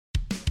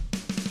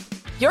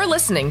You're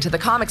listening to The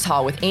Comics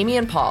Hall with Amy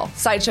and Paul,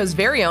 Sideshow's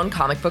very own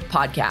comic book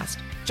podcast.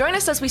 Join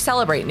us as we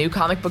celebrate New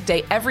Comic Book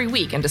Day every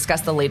week and discuss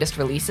the latest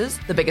releases,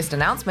 the biggest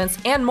announcements,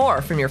 and more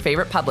from your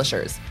favorite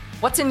publishers.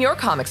 What's in your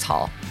Comics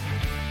Hall?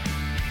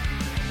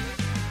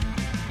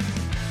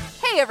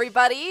 Hey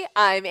everybody,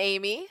 I'm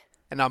Amy.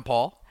 And I'm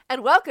Paul.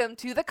 And welcome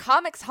to the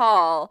Comics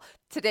Hall.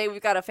 Today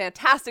we've got a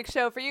fantastic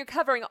show for you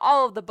covering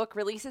all of the book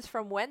releases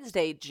from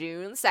Wednesday,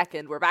 June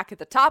 2nd. We're back at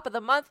the top of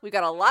the month. We've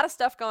got a lot of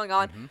stuff going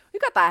on.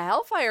 We've got the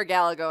Hellfire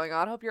Gala going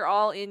on. Hope you're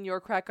all in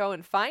your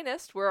Krakoan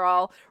finest. We're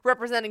all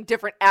representing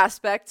different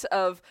aspects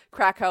of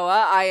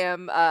Krakoa.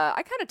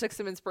 I kind of took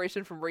some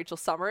inspiration from Rachel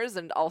Summers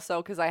and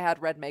also because I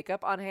had red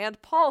makeup on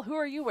hand. Paul, who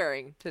are you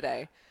wearing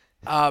today?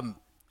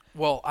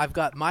 Well, I've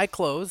got my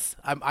clothes.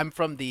 I'm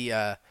from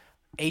the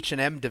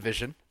H&M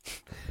division.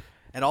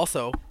 And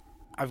also,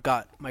 I've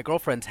got my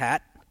girlfriend's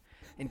hat,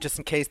 and just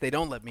in case they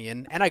don't let me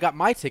in. And I got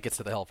my tickets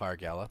to the Hellfire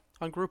Gala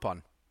on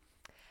Groupon.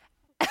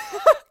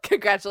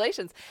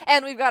 Congratulations.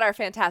 And we've got our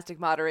fantastic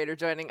moderator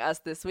joining us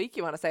this week.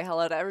 You want to say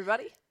hello to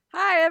everybody?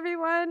 Hi,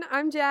 everyone.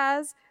 I'm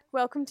Jazz.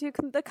 Welcome to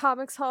the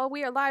Comics Hall.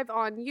 We are live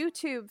on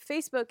YouTube,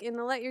 Facebook, in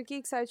the Let Your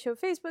Geek Sideshow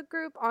Facebook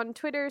group, on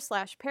Twitter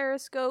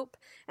 /Periscope,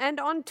 and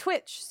on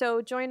Twitch.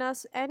 So join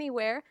us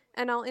anywhere,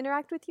 and I'll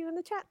interact with you in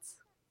the chats.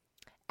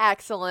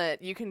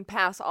 Excellent. You can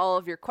pass all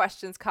of your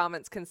questions,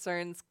 comments,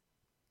 concerns,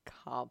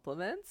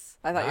 compliments.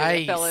 I thought you were going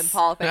to fill in,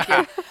 Paul. Thank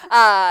you.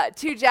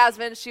 To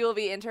Jasmine. She will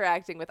be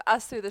interacting with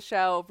us through the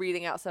show,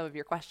 reading out some of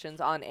your questions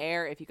on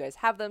air if you guys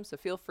have them. So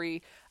feel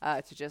free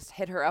to just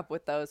hit her up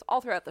with those all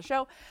throughout the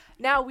show.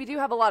 Now, we do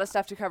have a lot of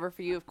stuff to cover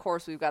for you. Of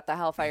course, we've got the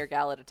Hellfire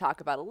Gala to talk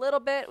about a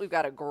little bit. We've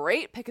got a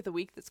great pick of the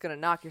week that's going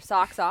to knock your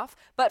socks off.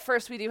 But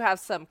first, we do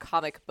have some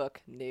comic book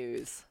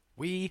news.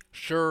 We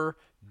sure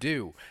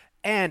do.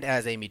 And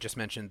as Amy just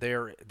mentioned,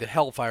 the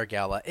Hellfire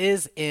Gala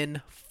is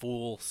in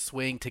full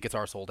swing. Tickets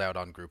are sold out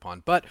on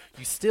Groupon, but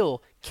you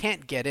still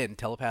can't get in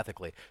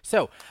telepathically.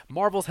 So,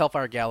 Marvel's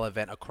Hellfire Gala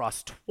event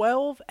across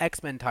 12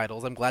 X-Men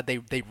titles. I'm glad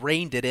they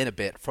reined it in a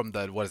bit from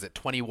the,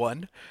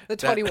 21? The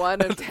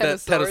 21 of Ten of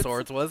Swords. Ten of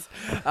Swords was.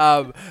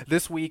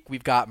 This week,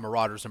 we've got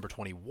Marauders number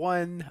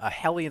 21,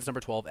 Hellions number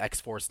 12,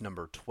 X-Force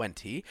number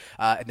 20.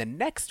 And then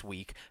next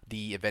week,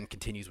 the event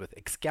continues with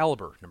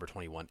Excalibur number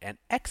 21 and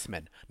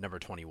X-Men number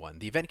 21.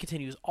 The event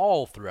continues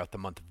all throughout the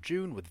month of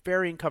June with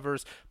variant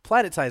covers,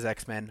 planet-size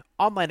X-Men,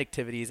 online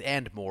activities,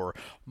 and more.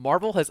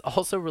 Marvel has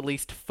also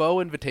released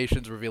faux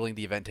invitations revealing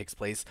the event takes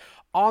place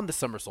on the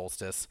summer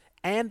solstice,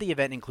 and the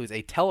event includes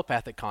a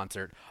telepathic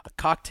concert, a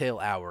cocktail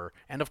hour,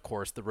 and of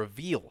course the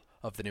reveal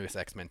of the newest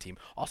X-Men team.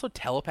 Also,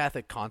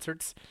 telepathic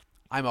concerts,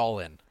 I'm all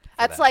in.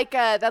 That's like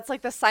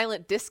the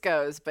silent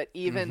discos, but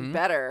even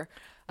better.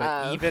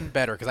 But even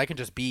better, because I can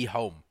just be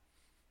home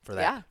for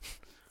that. Yeah.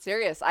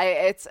 Serious.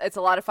 It's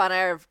a lot of fun. I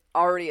have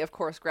already, of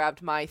course,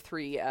 grabbed my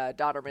 3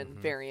 Dodderman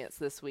variants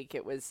this week.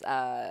 It was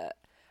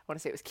I want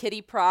to say it was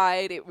Kitty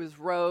Pryde, it was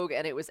Rogue,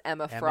 and it was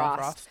Emma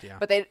Frost. Yeah.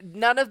 But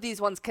none of these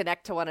ones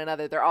connect to one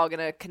another. They're all going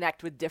to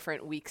connect with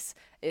different weeks'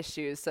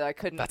 issues. So I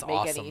couldn't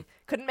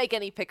make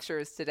any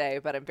pictures today,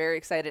 but I'm very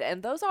excited.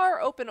 And those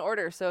are open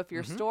order. So if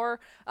your store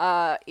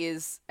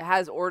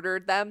has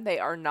ordered them, they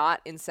are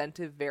not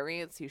incentive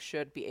variants. You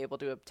should be able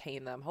to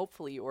obtain them.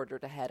 Hopefully you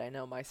ordered ahead. I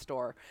know my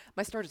store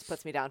just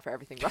puts me down for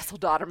everything Russell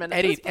Dodderman.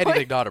 Anything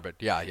Dodderman.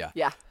 Yeah.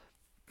 Yeah.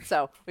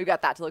 So we've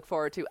got that to look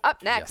forward to.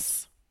 Up next.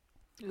 Yes.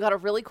 We've got a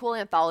really cool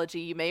anthology.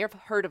 You may have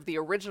heard of the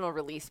original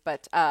release,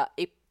 but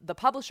the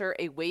publisher,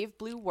 A Wave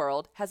Blue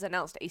World, has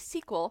announced a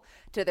sequel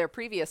to their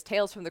previous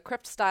Tales from the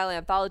Crypt style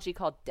anthology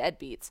called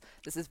Deadbeats.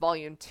 This is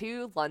Volume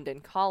 2, London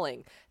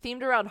Calling.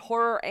 Themed around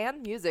horror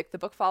and music, the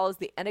book follows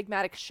the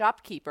enigmatic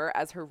shopkeeper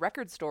as her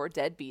record store,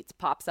 Deadbeats,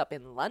 pops up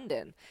in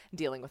London,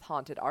 dealing with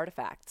haunted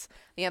artifacts.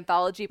 The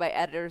anthology by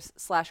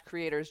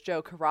editors/creators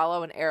Joe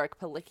Corallo and Eric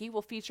Palicki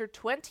will feature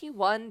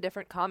 21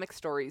 different comic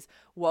stories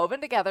woven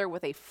together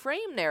with a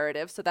frame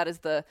narrative, so that is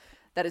the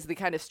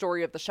kind of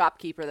story of the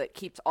shopkeeper that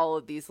keeps all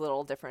of these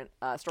little different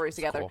stories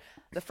together. Cool.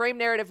 The frame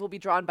narrative will be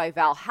drawn by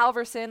Val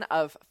Halverson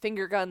of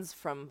Finger Guns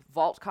from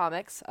Vault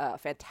Comics, a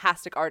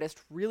fantastic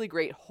artist, really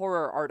great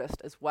horror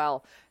artist as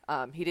well.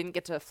 He didn't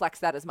get to flex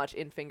that as much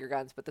in Finger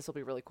Guns, but this will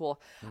be really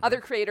cool. Other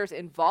creators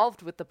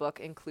involved with the book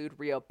include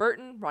Rio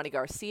Burton, Ronnie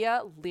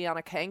Garcia,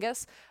 Liana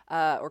Kangas,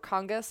 or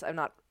Congas, I'm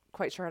not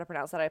quite sure how to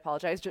pronounce that, I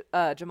apologize,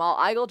 Jamal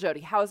Eigel,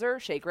 Jody Hauser,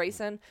 Shay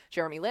Grayson,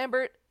 Jeremy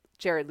Lambert,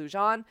 Jared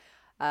Lujan,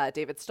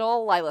 David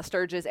Stoll, Lila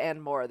Sturges,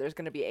 and more. There's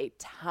going to be a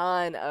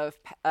ton of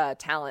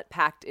talent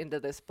packed into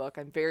this book.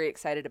 I'm very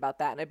excited about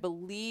that. And I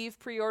believe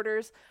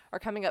pre-orders are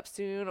coming up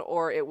soon,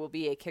 or it will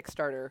be a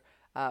Kickstarter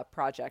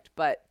project.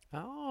 But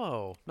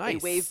oh, nice. A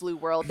Wave Blue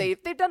World.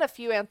 They've done a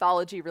few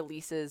anthology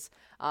releases.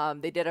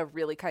 They did a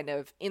really kind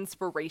of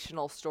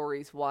inspirational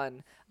stories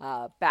one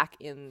back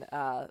in,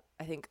 I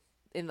think,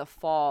 in the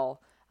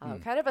fall.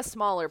 Kind of a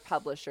smaller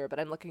publisher, but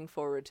I'm looking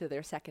forward to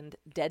their second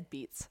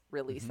Deadbeats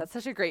release. That's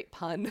such a great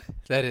pun.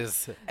 That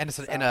is. And it's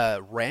in a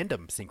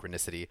random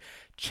synchronicity.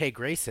 Che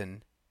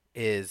Grayson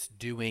is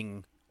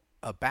doing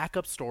a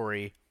backup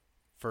story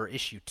for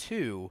issue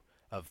 2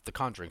 of the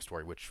Conjuring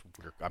story, which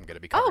I'm going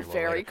to be covering. Oh,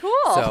 very later.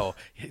 cool. So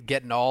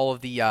getting all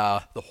of the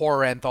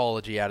horror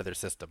anthology out of their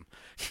system.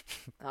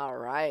 All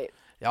right.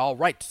 All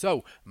right,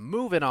 so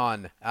moving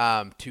on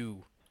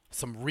to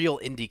some real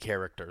indie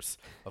characters,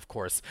 of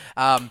course.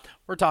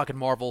 We're talking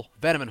Marvel,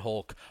 Venom and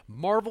Hulk.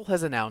 Marvel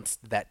has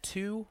announced that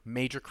 2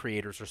 major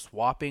creators are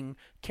swapping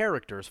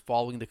characters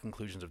following the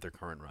conclusions of their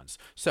current runs.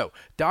 So,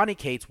 Donny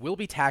Cates will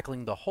be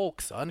tackling the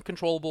Hulk's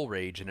uncontrollable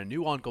rage in a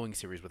new ongoing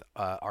series with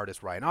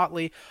artist Ryan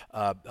Ottley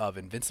of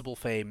Invincible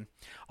fame.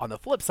 On the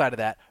flip side of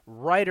that,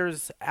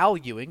 writers Al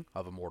Ewing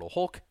of Immortal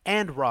Hulk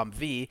and Ram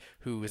V,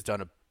 who has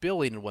done a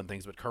billion and one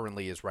things, but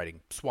currently is writing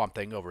Swamp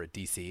Thing over at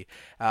DC,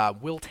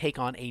 will take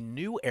on a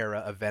new era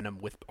of Venom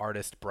with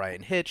artist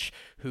Brian Hitch,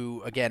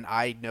 who, again,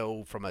 I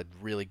know from a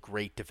really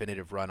great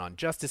definitive run on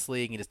Justice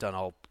League. He has done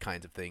all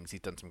kinds of things.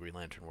 He's done some Green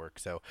Lantern work.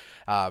 So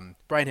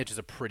Brian Hitch is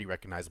a pretty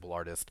recognizable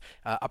artist.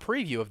 A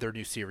preview of their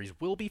new series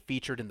will be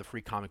featured in the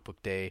Free Comic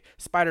Book Day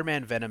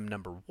Spider-Man Venom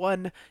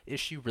 #1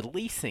 issue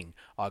releasing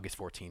August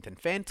 14th, and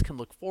fans can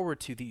look forward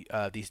to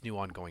these new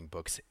ongoing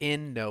books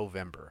in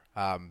November.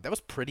 That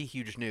was pretty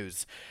huge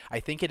news.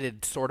 I think it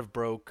had sort of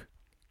broke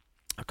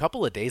a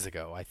couple of days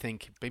ago. I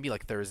think maybe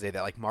like Thursday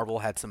that like Marvel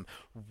had some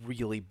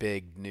really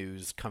big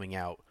news coming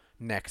out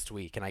next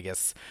week, and I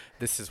guess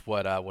this is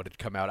what had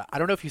come out. I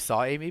don't know if you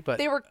saw, Amy, but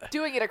They were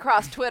doing it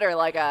across Twitter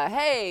like,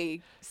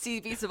 hey,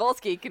 C.B.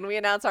 Cebulski, can we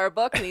announce our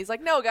book? And he's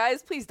like, no,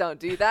 guys, please don't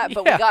do that.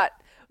 But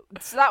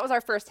so that was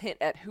our first hint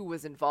at who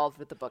was involved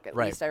with the book. At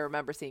least I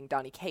remember seeing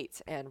Donny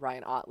Cates and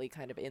Ryan Ottley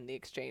kind of in the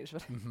exchange.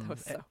 But that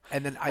was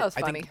and then that was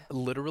I funny. think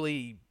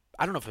literally,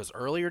 I don't know if it was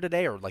earlier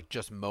today or like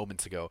just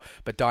moments ago,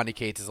 but Donny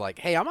Cates is like,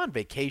 hey, I'm on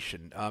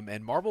vacation,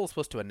 and Marvel is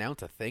supposed to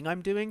announce a thing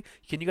I'm doing.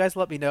 Can you guys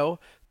let me know?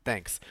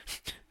 Thanks.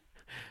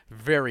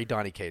 Very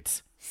Donny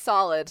Cates.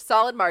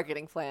 Solid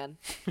marketing plan.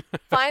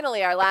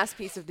 Finally, our last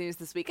piece of news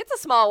this week. It's a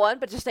small one,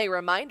 but just a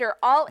reminder,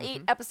 all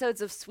 8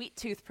 episodes of Sweet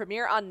Tooth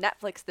premiere on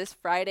Netflix this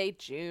Friday,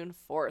 June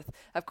 4th.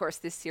 Of course,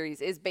 this series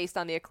is based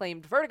on the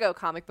acclaimed Vertigo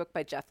comic book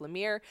by Jeff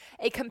Lemire,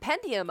 a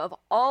compendium of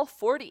all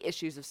 40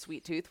 issues of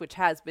Sweet Tooth, which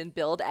has been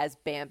billed as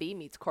Bambi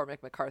meets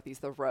Cormac McCarthy's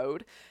The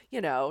Road.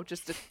 You know,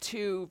 just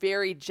 2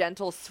 very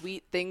gentle,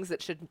 sweet things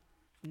that should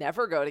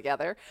never go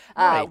together.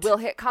 Will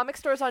hit comic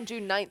stores on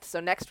June 9th. So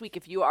next week,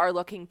 if you are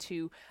looking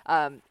to,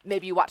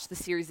 maybe you watch the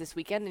series this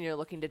weekend and you're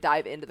looking to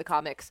dive into the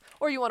comics,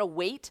 or you want to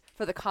wait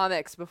for the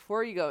comics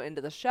before you go into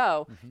the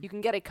show, you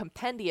can get a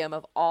compendium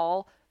of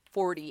all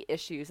 40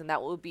 issues, and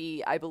that will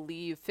be, I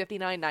believe,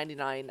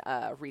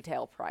 $59.99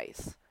 retail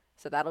price.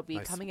 So that'll be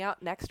coming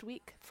out next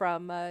week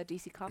from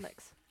DC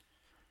Comics.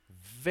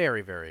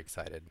 Very, very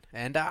excited.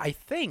 And I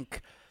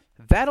think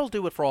that'll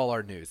do it for all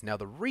our news. Now,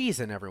 the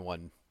reason,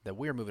 everyone, that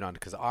we're moving on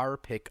because our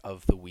pick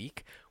of the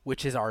week,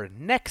 which is our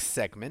next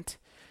segment,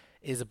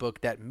 is a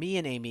book that me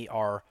and Amy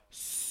are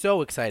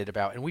so excited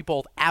about, and we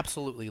both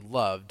absolutely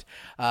loved.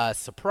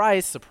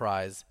 Surprise,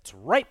 surprise, it's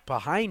right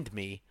behind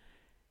me.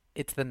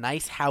 It's The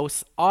Nice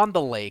House on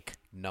the Lake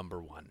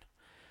 #1.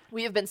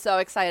 We have been so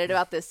excited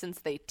about this since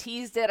they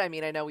teased it. I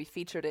mean, I know we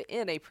featured it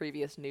in a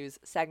previous news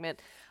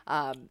segment.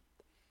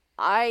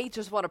 I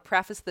just want to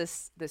preface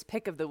this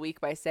pick of the week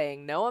by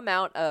saying no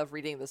amount of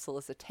reading the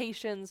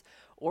solicitations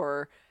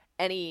or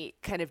any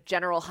kind of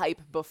general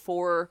hype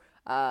before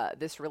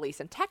this release,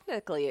 and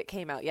technically it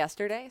came out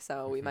yesterday,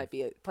 so we might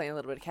be playing a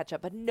little bit of catch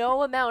up, but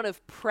no amount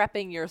of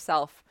prepping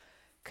yourself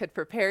could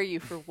prepare you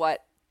for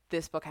what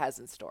this book has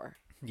in store.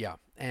 Yeah,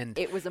 and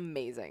it was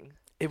amazing.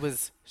 It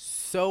was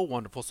so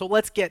wonderful. So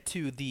let's get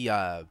to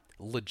the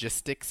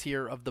logistics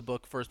here of the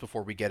book first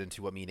before we get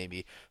into what me and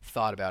Amy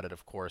thought about it,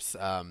 of course.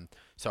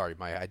 Sorry,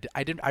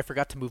 I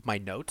forgot to move my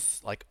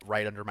notes like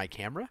right under my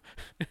camera.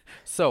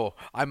 So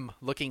I'm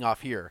looking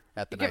off here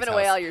at the Nice House giving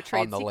away all your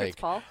trade on the secrets, lake.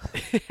 Paul.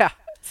 Yeah.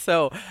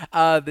 So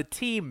the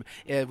team,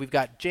 we've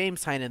got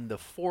James Tynion the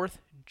fourth.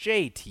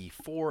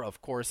 JT4,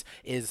 of course,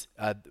 is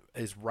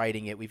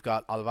writing it. We've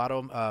got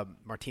Alvaro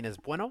Martinez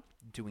Bueno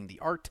doing the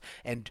art,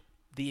 and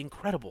the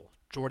incredible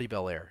Jordi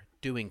Belair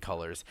doing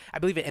colors. I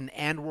believe an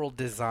AndWorld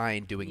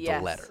Design doing the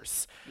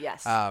letters.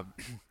 Yes.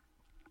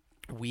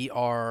 We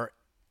are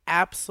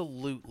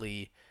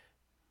absolutely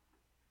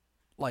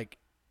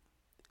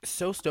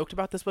so stoked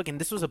about this book, and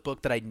this was a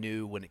book that I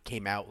knew when it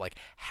came out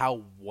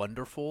how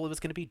wonderful it was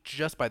going to be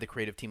just by the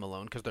creative team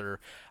alone, because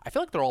I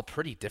feel like they're all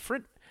pretty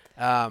different.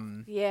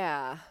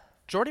 Yeah.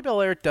 Jordi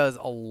Belair does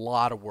a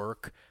lot of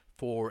work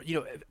for,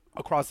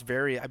 across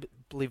I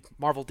believe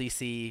Marvel,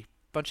 DC,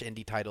 bunch of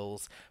indie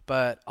titles,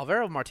 but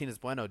Alvaro Martinez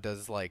Bueno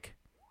does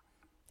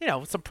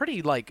some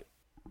pretty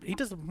he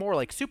does more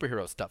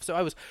superhero stuff. So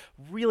I was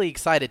really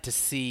excited to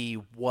see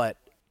what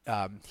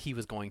he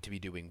was going to be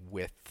doing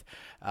with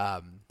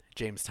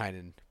James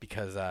Tynion,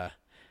 because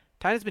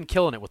Tynion's been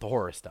killing it with the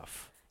horror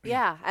stuff.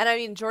 Yeah, and I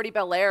mean Jordi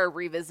Belair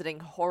revisiting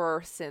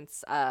horror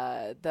since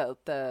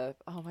the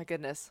oh my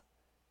goodness,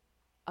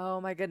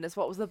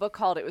 what was the book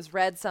called? It was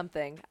Red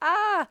something.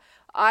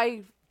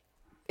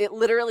 It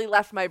literally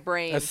left my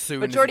brain. But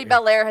Jordi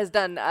Belair has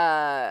done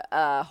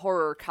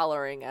horror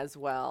coloring as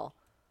well.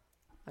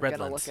 I'm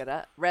gonna look it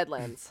up.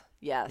 Redlands,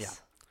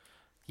 yes.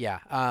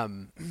 Yeah.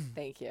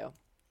 Thank you.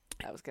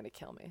 That was going to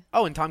kill me.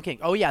 Oh, and Tom King.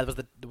 Oh, yeah, it was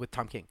with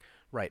Tom King.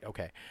 Right.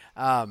 Okay.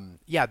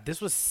 Yeah,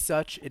 this was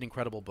such an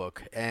incredible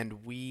book,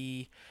 and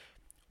we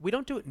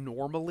don't do it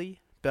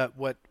normally, but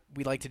what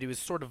we like to do is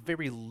sort of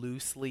very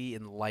loosely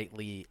and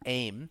lightly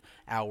aim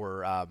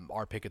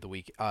our pick of the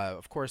week.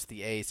 Of course,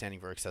 the A standing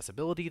for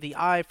accessibility, the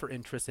I for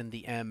interest, and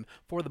the M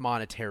for the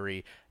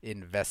monetary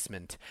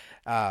investment.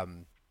 Now,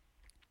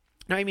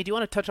 Amy, do you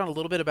want to touch on a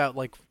little bit about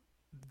like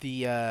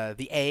the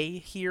A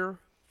here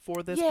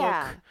for this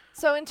book?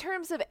 So in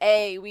terms of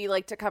A, we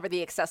like to cover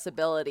the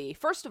accessibility.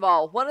 First of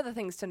all, one of the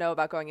things to know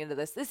about going into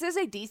this is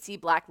a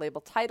DC Black Label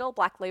title.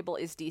 Black Label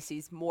is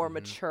DC's more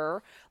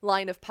mature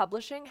line of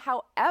publishing.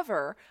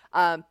 However,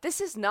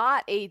 this is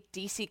not a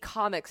DC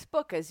Comics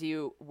book as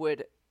you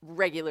would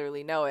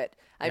regularly know it.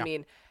 I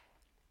mean,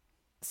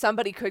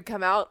 somebody could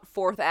come out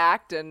fourth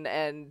act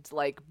and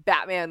like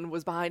Batman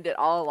was behind it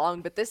all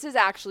along, but this is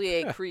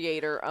actually a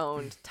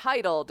creator-owned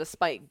title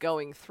despite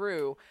going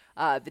through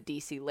the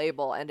DC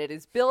label, and it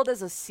is billed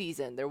as a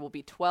season. There will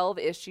be 12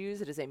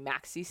 issues. It is a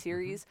maxi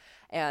series,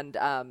 and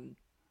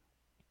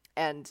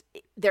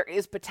there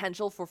is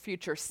potential for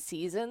future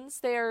seasons.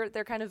 They're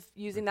kind of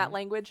using that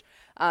language,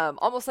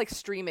 almost like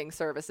streaming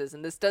services,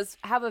 and this does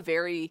have a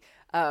very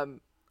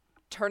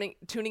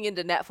tuning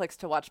into Netflix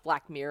to watch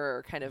Black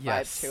Mirror kind of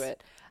vibe to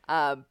it.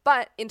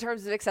 But in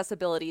terms of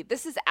accessibility,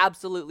 this is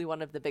absolutely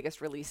one of the biggest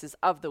releases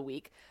of the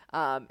week,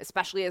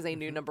 especially as a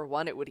new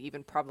 #1. It would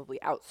even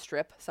probably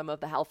outstrip some of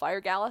the Hellfire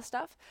Gala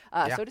stuff.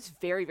 So it is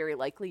very, very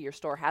likely your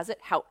store has it.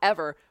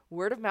 However,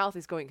 word of mouth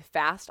is going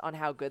fast on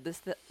how good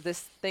this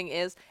thing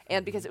is.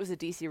 And because it was a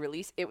DC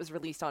release, it was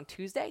released on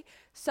Tuesday.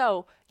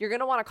 So you're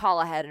going to want to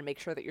call ahead and make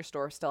sure that your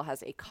store still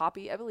has a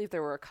copy. I believe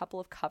there were a couple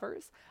of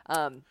covers.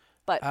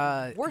 But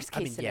worst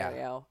case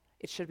scenario,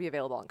 it should be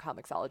available on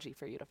Comixology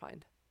for you to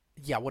find.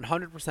 Yeah,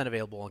 100%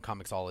 available on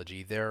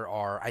Comixology. There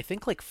are, I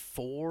think, like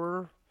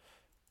 4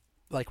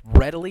 like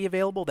readily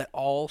available that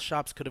all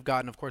shops could have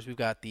gotten. Of course, we've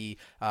got the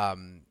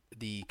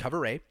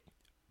cover A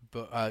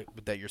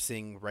that you're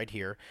seeing right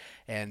here,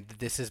 and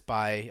this is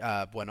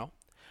by Bueno.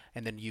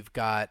 And then you've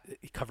got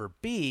cover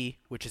B,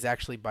 which is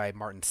actually by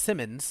Martin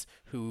Simmons,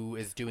 who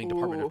is doing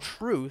Department of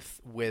Truth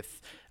with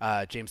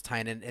James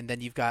Tynion. And then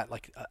you've got,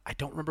 like, I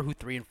don't remember who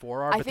 3 and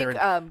 4 are. I think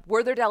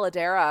Werther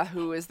Dell'Edera,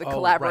 who is the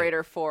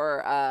collaborator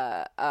for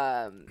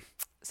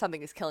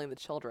Something is Killing the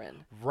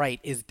Children.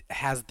 Right,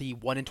 has the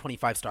 1 in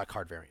 25 stock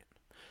card variant.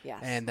 Yes.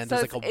 And then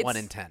there's like a 1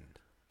 in 10.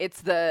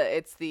 It's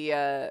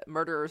the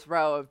Murderer's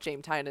Row of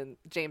James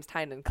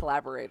Tynion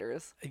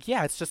collaborators.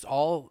 Yeah, it's just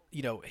all,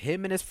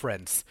 him and his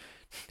friends.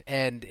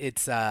 And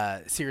it's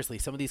seriously,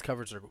 some of these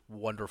covers are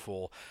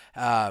wonderful.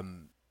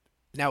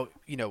 Now,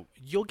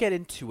 you'll get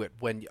into it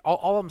when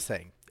all I'm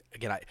saying.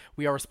 Again,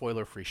 we are a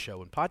spoiler-free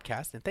show and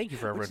podcast, and thank you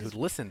for everyone who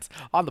listens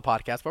on the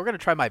podcast. But we're going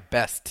to try my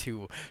best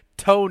to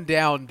tone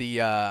down the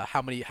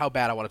how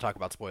bad I want to talk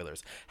about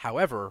spoilers.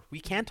 However, we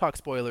can talk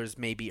spoilers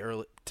maybe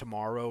early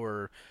tomorrow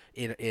or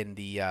in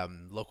the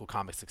local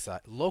comics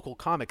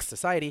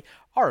society,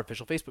 our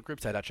official Facebook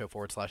group,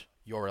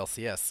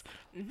 site.show/yourLCS.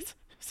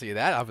 See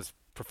that? I was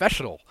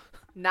professional.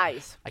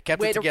 Nice. I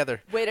kept it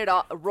together.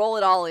 Roll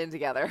it all in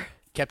together.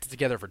 Kept it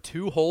together for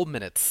 2 whole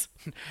minutes.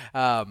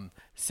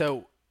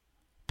 So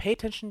pay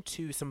attention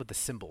to some of the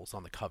symbols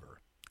on the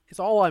cover. Is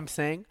all I'm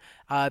saying.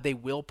 They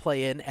will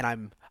play in,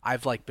 and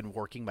I've like been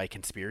working my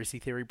conspiracy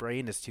theory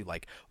brain as to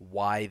like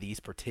why these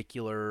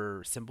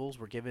particular symbols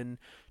were given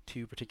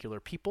to particular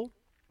people.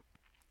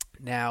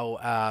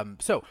 Now,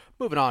 so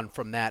moving on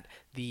from that,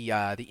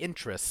 the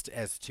interest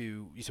as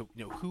to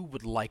who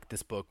would like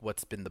this book,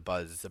 what's been the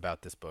buzz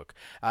about this book.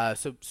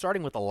 So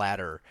starting with the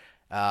latter,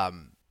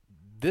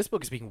 this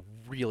book is being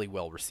really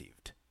well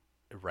received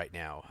right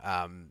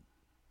now.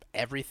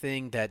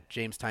 Everything that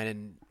James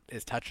Tynion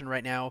is touching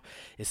right now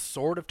is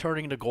sort of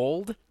turning into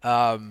gold.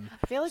 I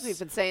feel like we've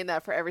been saying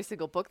that for every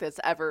single book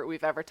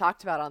we've ever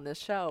talked about on this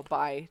show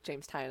by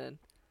James Tynion.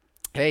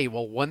 Hey,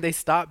 well, when they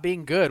stop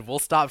being good, we'll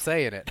stop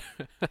saying it.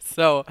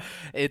 So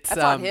that's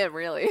on him,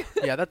 really.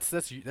 Yeah,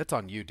 that's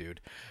on you, dude.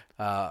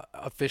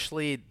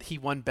 Officially, he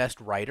won Best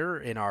Writer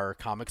in our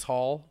Comics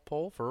Hall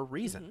poll for a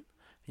reason.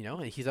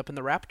 He's up in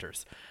the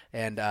Raptors,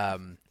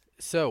 and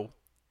so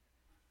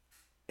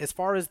as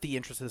far as the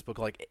interest in this book,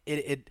 like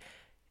I'm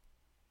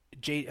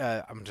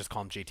just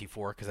calling him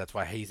JT4 because that's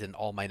why he's in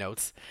all my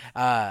notes.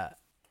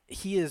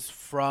 He is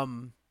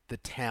from the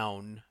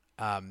town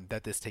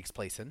that this takes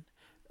place in.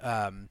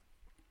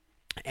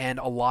 And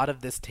a lot of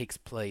this takes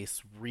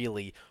place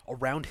really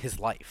around his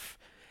life.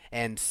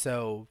 And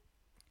so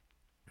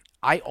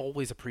I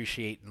always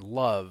appreciate and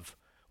love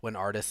when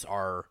artists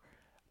are,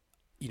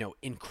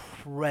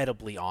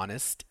 incredibly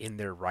honest in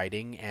their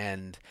writing.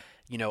 And,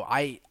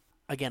 Amy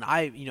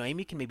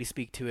can maybe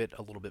speak to it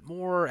a little bit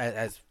more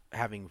as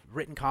having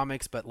written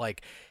comics, but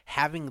like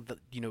having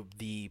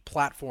the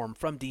platform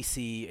from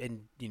DC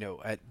and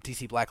at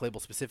DC Black Label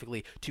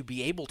specifically to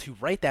be able to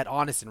write that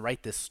honest and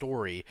write this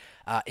story,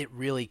 it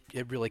really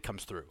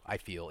comes through, I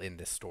feel, in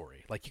this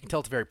story. Like you can tell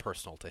it's very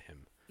personal to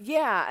him.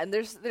 Yeah, and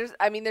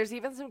there's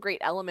even some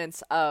great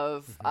elements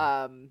of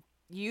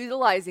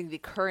utilizing the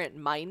current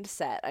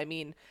mindset. I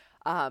mean,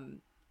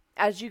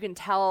 as you can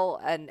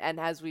tell, and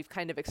as we've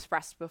kind of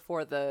expressed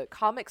before, the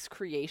comics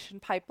creation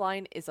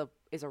pipeline is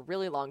a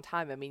really long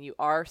time. I mean, you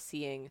are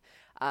seeing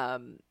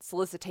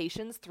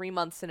solicitations 3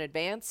 months in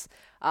advance.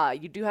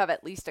 You do have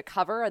at least a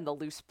cover and the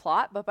loose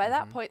plot, but by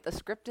that point, the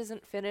script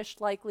isn't finished.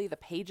 Likely, the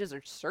pages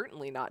are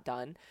certainly not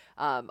done,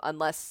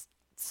 unless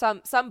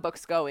some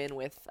books go in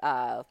with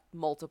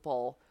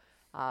multiple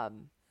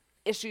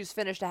issues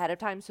finished ahead of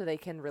time so they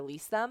can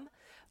release them.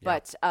 Yeah.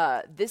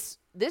 But this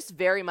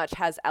very much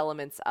has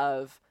elements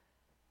of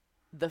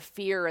the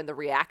fear and the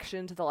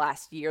reaction to the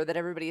last year that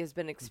everybody has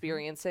been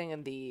experiencing,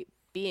 and the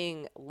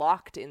being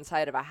locked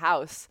inside of a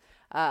house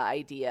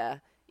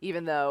idea.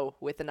 Even though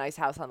with a nice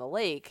house on the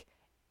lake,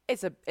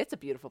 it's a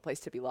beautiful place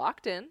to be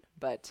locked in.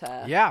 But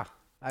yeah.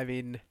 I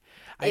mean,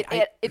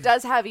 it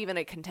does have even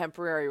a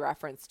contemporary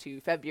reference to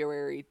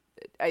February.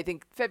 I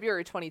think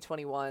February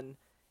 2021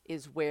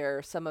 is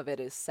where some of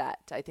it is set.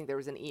 I think there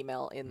was an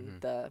email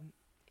in the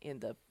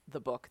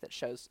book that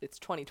shows it's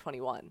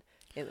 2021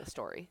 in the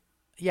story.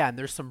 Yeah, and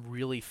there's some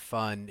really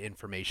fun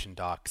information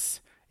docs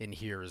in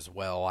here as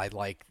well. I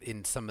like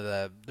there's some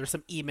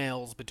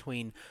emails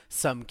between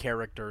some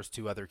characters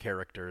to other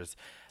characters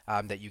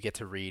that you get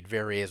to read.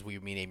 Very, as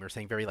Amy were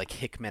saying, very like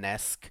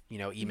Hickman-esque,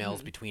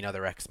 emails between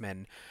other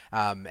X-Men.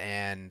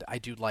 And I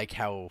do like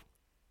how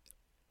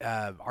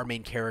our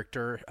main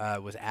character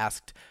was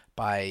asked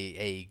by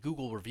a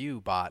Google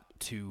review bot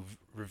to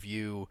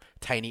review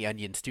Tiny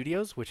Onion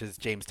Studios, which is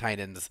James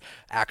Tynion's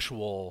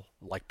actual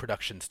like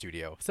production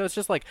studio. So it's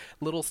just like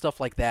little stuff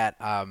like that.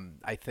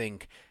 I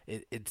think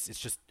it's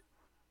just,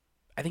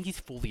 I think he's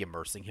fully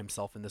immersing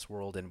himself in this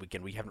world. And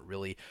again, we haven't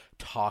really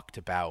talked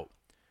about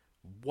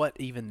what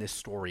even this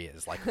story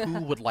is. Like,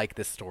 who would like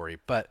this story?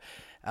 But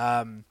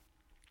for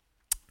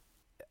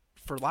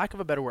lack of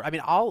a better word,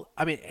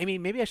 Amy,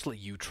 maybe I should let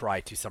you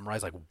try to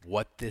summarize like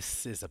what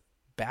this is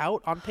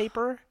about on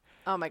paper.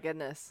 Oh my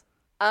goodness.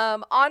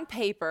 On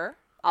paper,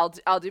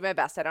 I'll do my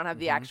best. I don't have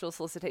the actual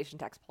solicitation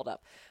text pulled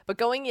up. But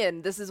going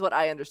in, this is what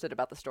I understood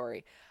about the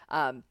story.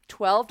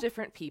 12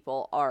 different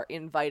people are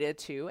invited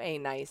to a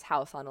nice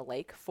house on a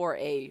lake for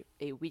a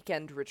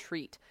weekend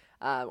retreat.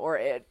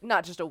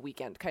 Not just a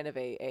weekend, kind of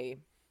a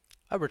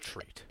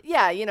retreat.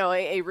 Yeah,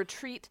 a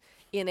retreat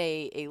in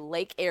a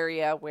lake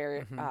area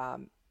where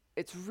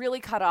it's really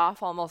cut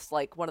off, almost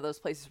like one of those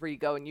places where you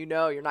go and you're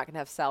not going to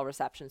have cell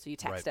reception, so you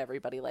text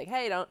everybody like,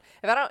 "Hey,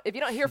 if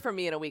you don't hear from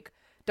me in a week,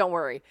 don't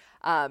worry."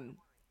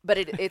 But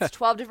it's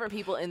 12 different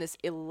people in this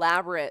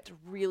elaborate,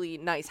 really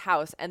nice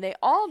house, and they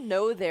all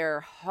know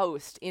their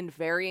host in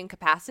varying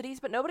capacities,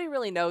 but nobody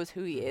really knows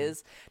who he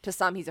is. To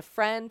some, he's a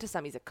friend. To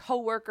some, he's a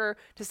coworker.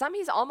 To some,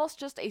 he's almost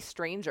just a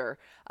stranger.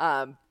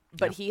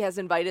 But he has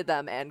invited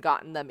them and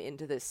gotten them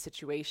into this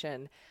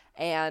situation,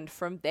 and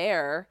from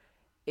there,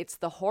 it's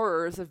the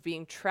horrors of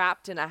being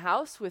trapped in a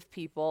house with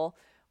people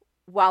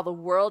while the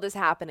world is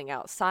happening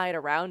outside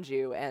around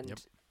you.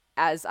 And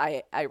as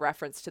I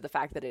referenced to the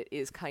fact that it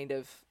is kind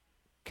of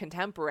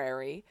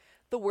contemporary,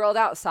 the world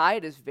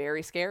outside is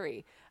very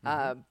scary.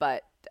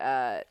 But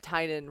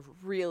Tynion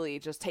really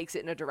just takes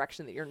it in a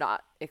direction that you're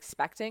not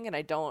expecting. And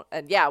we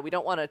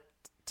don't want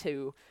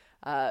to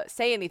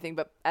say anything,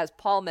 but as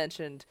Paul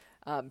mentioned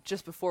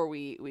just before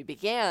we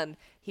began,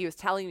 he was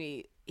telling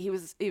me he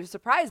was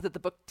surprised that the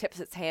book tips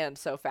its hand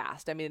so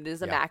fast. I mean, it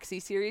is a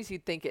maxi series.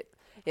 You'd think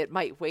it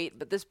might wait,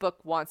 but this book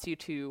wants you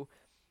to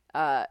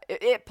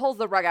it pulls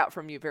the rug out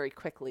from you very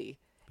quickly.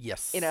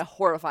 Yes. In a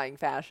horrifying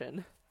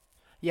fashion.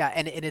 Yeah,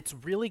 and it's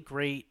really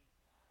great.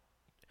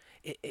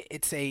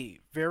 It's a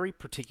very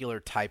particular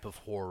type of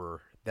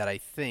horror that I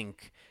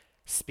think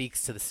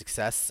speaks to the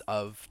success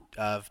of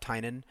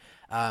Tynion,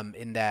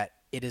 in that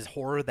it is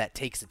horror that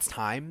takes its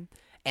time,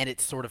 and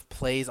it sort of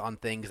plays on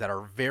things that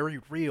are very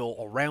real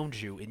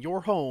around you in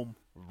your home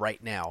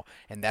right now.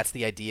 And that's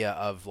the idea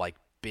of like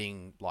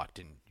being locked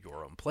in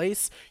your own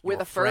place with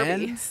a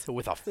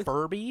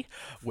Furby,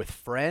 with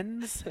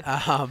friends.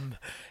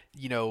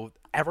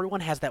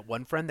 Everyone has that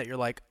one friend that you're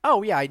like,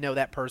 oh yeah, I know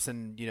that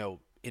person,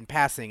 in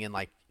passing, and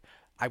like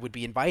I would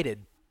be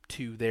invited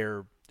to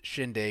their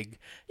shindig.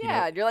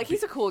 And you're like,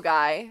 he's a cool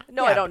guy.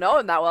 No, I don't know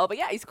him that well, but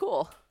yeah, he's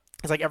cool.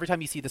 It's like every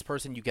time you see this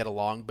person, you get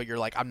along, but you're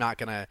like, I'm not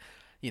gonna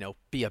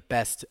be a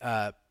best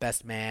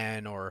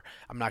man, or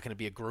I'm not going to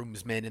be a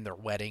groomsman in their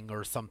wedding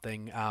or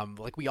something.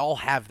 Like we all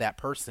have that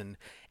person,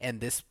 and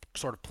this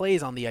sort of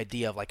plays on the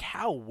idea of like,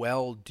 how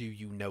well do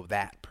you know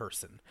that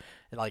person?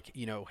 And like,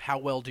 how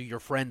well do your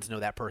friends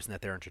know that person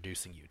that they're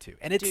introducing you to?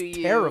 And it's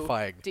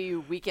terrifying. Do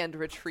you weekend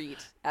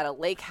retreat at a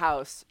lake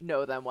house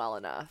know them well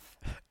enough?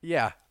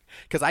 Yeah,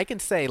 because I can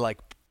say like,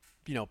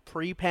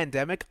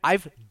 pre-pandemic,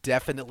 I've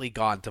definitely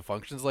gone to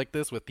functions like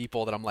this with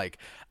people that I'm like,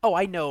 oh,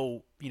 I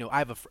know, I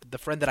have the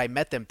friend that I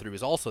met them through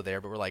is also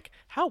there, but we're like,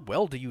 how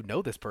well do you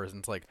know this person?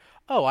 It's like,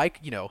 oh,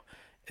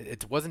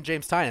 it wasn't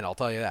James Tynion, I'll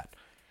tell you that.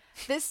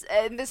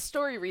 This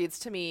story reads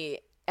to me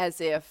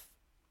as if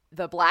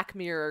the Black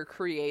Mirror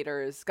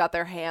creators got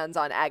their hands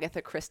on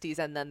Agatha Christie's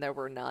and then there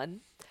were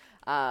none.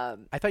 I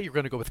thought you were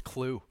going to go with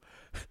Clue.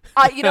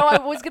 I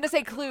was gonna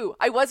say Clue.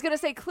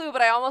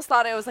 But I almost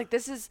thought I was like,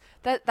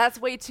 that's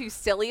way too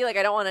silly. Like,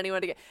 I don't want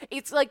anyone to get.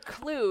 It's like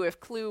Clue if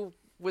Clue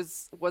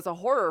was a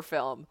horror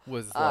film,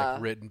 Was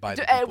like written by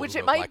the people which who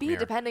it wrote might Black be Mirror.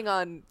 depending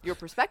on your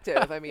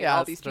perspective. I mean, Yeah, all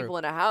that's these true. people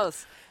in a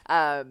house.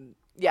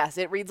 Yes,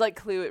 it reads like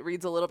Clue. It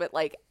reads a little bit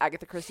like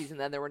Agatha Christie's, and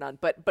then there were none.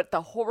 But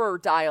the horror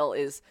dial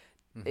is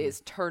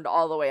turned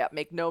all the way up.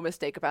 Make no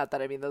mistake about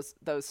that. I mean,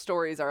 those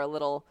stories are a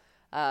little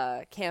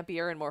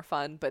campier and more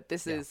fun, but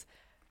this is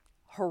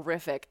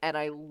horrific, and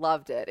I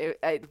loved it.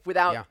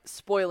 Without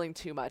spoiling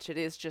too much, it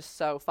is just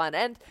so fun.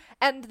 And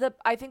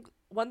I think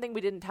one thing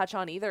we didn't touch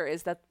on either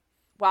is that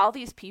while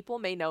these people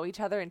may know each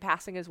other in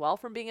passing as well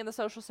from being in the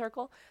social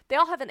circle, they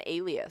all have an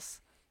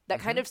alias that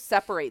kind of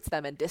separates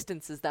them and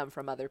distances them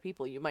from other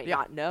people. You might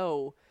not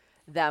know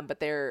them, but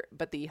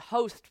the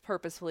host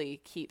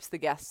purposefully keeps the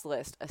guest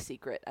list a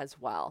secret as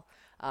well.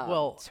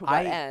 Well, to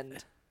what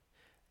end?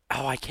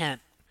 Oh, I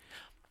can't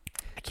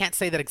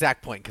say that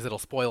exact point because it'll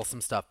spoil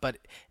some stuff, but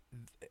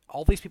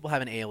all these people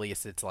have an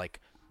alias. It's like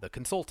the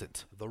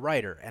consultant, the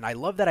writer, and I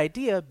love that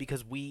idea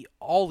because we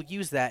all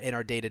use that in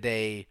our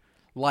day-to-day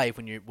life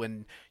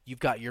when you've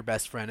got your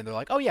best friend and they're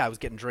like, oh yeah, I was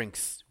getting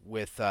drinks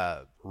with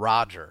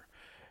Roger,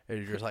 and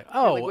you're just like,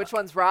 oh, like, which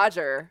one's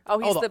Roger? Oh,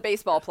 he's the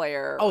baseball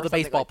player. Oh, or the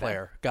something baseball like that.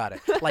 player. Got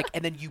it. Like,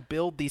 and then you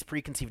build these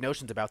preconceived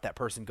notions about that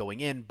person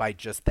going in by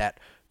just that,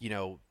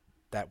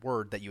 that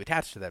word that you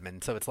attach to them.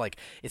 And so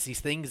it's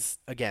these things,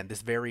 again,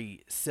 this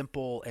very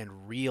simple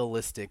and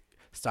realistic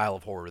style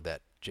of horror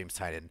that James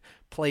Tynion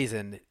plays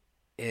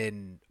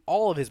in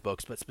all of his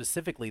books, but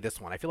specifically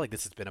this one. I feel like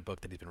this has been a book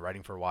that he's been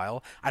writing for a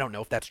while. I don't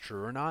know if that's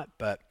true or not,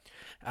 but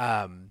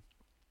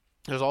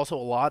there's also a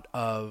lot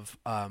of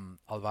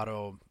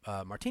Alvaro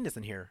Martinez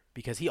in here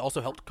because he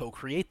also helped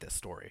co-create this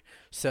story.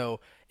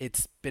 So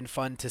it's been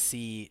fun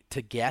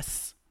to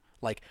guess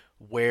like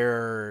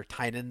where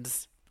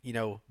Tynion's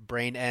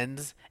brain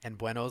ends and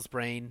Bueno's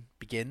brain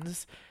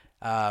begins.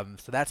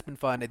 So that's been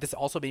fun. This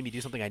also made me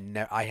do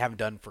something I haven't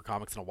done for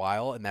comics in a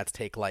while, and that's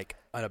take like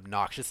an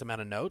obnoxious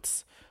amount of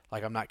notes.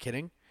 Like, I'm not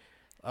kidding.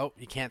 Oh,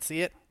 you can't see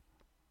it,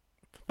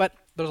 but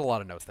there's a lot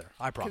of notes there.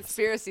 I promise.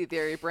 Conspiracy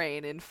theory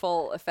brain in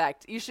full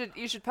effect. You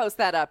should post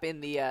that up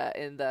in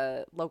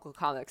the local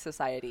comic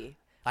society.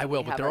 I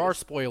will, but there are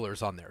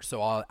spoilers on there,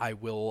 so I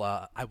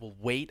will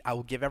wait. I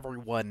will give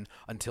everyone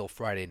until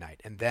Friday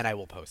night, and then I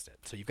will post it.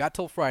 So you've got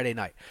till Friday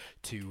night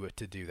to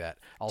do that.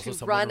 Also,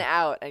 to run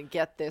out and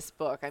get this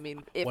book. I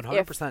mean,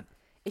 100%.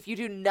 If you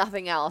do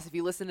nothing else, if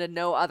you listen to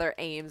no other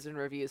aims and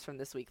reviews from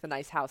this week, The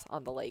Nice House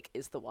on the Lake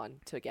is the one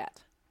to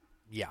get.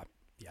 Yeah.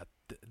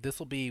 This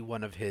will be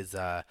one of his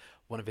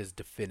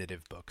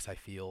definitive books. I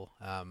feel.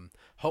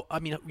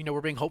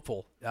 We're being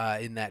hopeful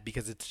in that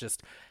because it's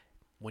just.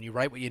 When you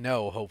write what you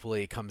know,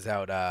 hopefully it comes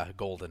out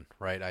golden,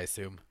 right? I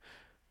assume.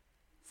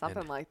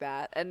 Something like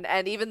that.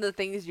 And even the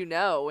things you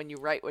know, when you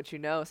write what you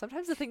know,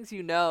 sometimes the things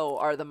you know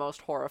are the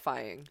most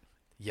horrifying.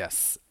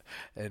 Yes,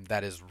 and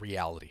that is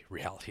reality.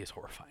 Reality is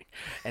horrifying.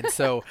 And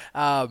so,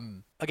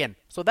 again,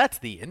 so that's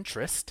the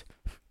interest.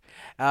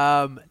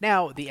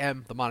 Now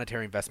the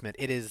monetary investment,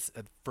 it is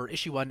for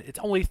issue 1, it's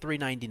only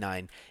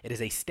 $3.99. It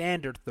is a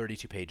standard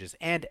 32 pages.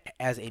 And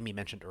as Amy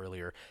mentioned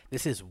earlier,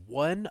 this is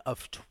 1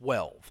 of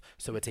 12.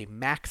 So it's a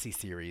maxi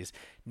series.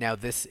 Now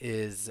this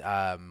is,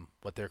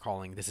 what they're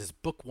calling, this is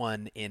book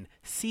 1 in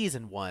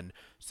season 1.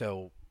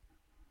 So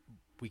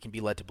we can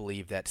be led to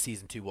believe that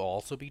season 2 will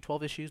also be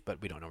 12 issues,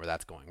 but we don't know where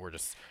that's going. We're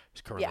just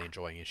currently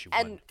enjoying issue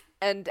 1.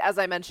 And as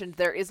I mentioned,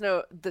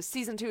 the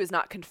season 2 is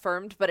not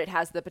confirmed, but it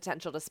has the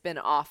potential to spin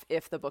off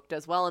if the book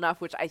does well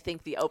enough, which I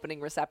think the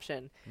opening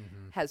reception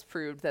has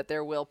proved that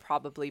there will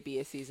probably be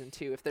a season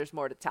 2 if there's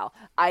more to tell.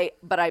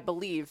 But I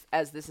believe,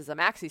 as this is a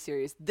maxi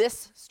series,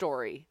 this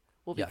story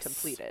will be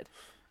completed.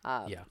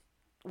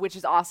 Which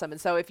is awesome.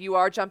 And so if you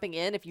are jumping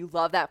in, if you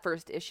love that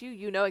first issue,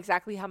 you know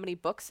exactly how many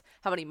books,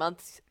 how many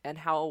months, and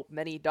how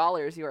many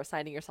dollars you are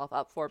signing yourself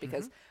up for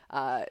because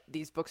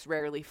these books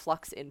rarely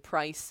flux in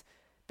price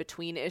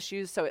between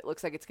issues. So it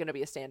looks like it's going to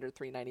be a standard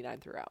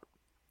 $3.99 throughout.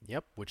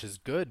 Yep, which is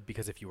good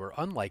because if you were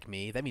unlike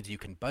me, that means you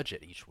can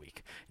budget each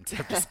week instead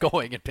of just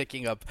going and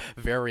picking up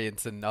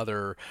variants and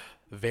other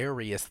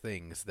various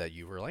things that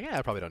you were like,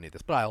 I probably don't need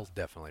this, but I'll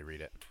definitely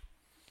read it.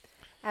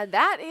 And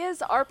that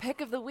is our pick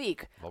of the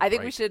week. All I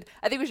think right.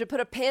 we should put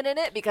a pin in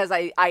it because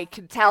I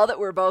can tell that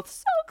we're both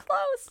so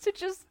close to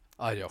just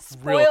I know,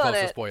 real close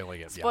to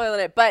spoiling spoiling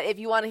it. it. But if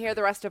you want to hear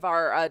the rest of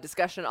our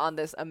discussion on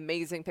this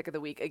amazing pick of the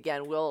week,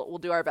 again, we'll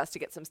do our best to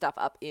get some stuff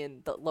up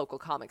in the local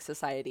comic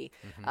society.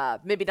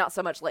 Maybe not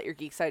so much Let Your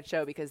Geek Side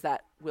show because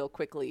that will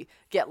quickly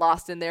get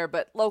lost in there.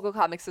 But local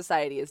comic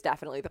society is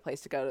definitely the place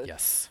to go.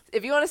 Yes.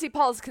 If you want to see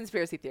Paul's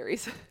conspiracy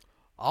theories.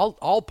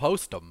 I'll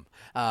post them.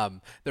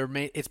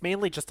 It's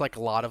mainly just like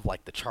a lot of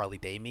like the Charlie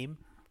Day meme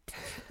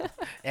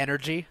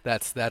energy.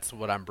 That's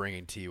what I'm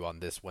bringing to you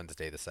on this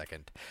Wednesday the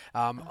 2nd.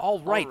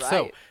 All right.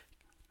 So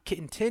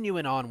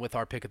continuing on with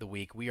our pick of the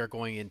week, we are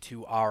going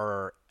into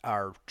our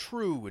our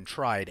true and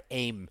tried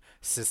AIM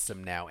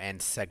system now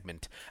and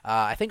segment.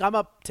 I think I'm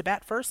up to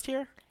bat first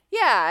here.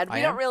 Yeah, and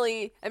we don't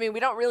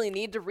really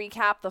need to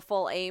recap the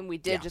full AIM. We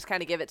did Yeah. just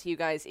kind of give it to you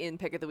guys in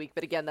Pick of the Week.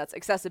 But again, that's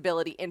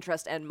accessibility,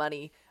 interest, and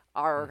money,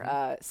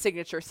 our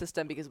signature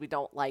system, because we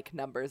don't like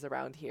numbers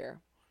around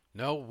here.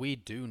 No, we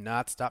do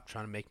not. Stop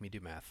trying to make me do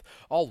math.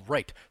 All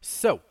right.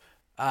 So,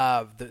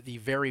 the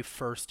very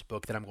first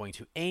book that I'm going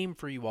to aim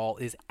for you all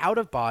is Out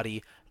of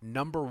Body,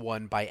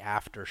 #1 by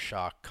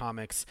Aftershock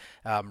Comics,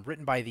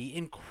 written by the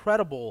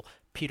incredible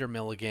Peter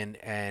Milligan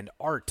and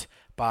art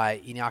by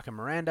Iñaki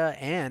Miranda,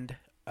 and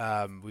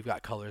we've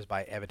got colors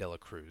by Eva de la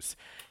Cruz.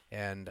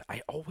 And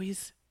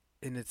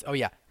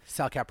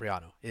Sal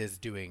Capriano is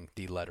doing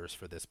the letters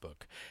for this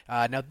book.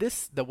 Now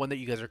the one that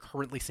you guys are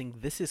currently seeing,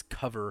 this is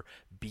cover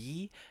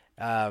B.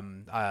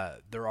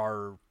 There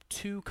are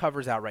 2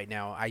 covers out right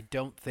now. I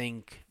don't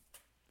think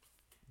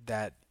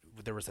that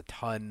there was a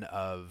ton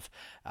of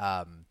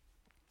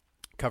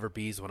cover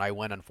Bs when I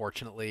went,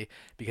 unfortunately,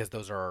 because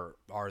those are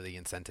the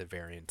incentive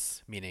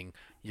variants, meaning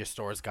your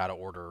store's got to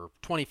order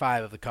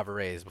 25 of the cover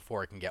A's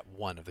before it can get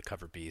 1 of the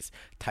cover Bs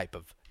type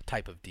of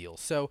deal.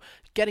 So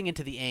getting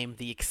into the AIM,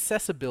 the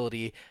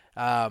accessibility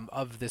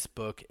of this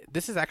book,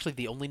 this is actually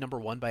the only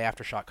 #1 by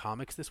Aftershock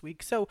Comics this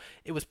week, so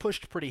it was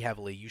pushed pretty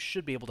heavily. You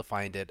should be able to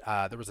find it.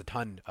 There was a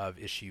ton of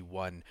issue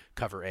 1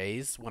 cover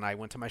A's when I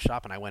went to my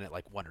shop, and I went at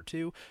like 1 or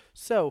 2,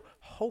 so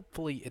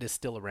hopefully it is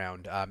still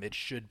around. It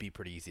should be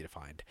pretty easy to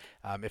find.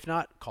 If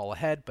not, call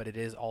ahead, but it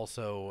is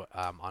also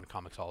on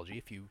Comixology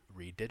if you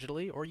read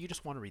digitally or you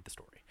just want to read the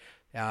story.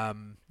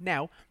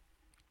 Now,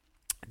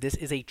 this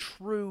is a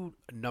true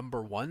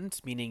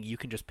 #1, meaning you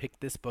can just pick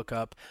this book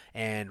up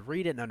and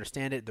read it and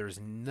understand it. There's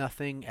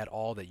nothing at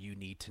all that you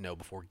need to know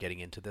before getting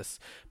into this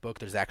book.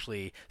 There's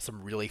actually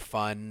some really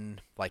fun,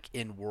 like,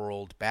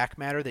 in-world back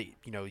matter that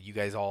you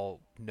guys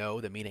all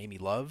know that me and Amy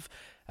love.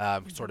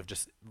 Sort of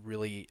just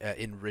really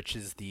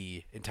enriches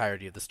the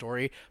entirety of the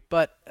story.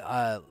 But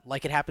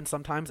like it happens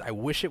sometimes, I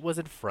wish it was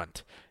in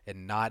front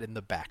and not in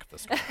the back of the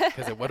story,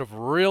 because it would have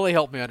really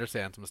helped me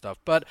understand some stuff.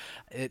 But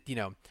it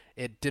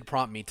did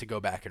prompt me to go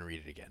back and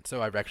read it again.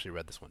 So I've actually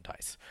read this one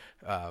twice.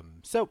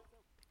 So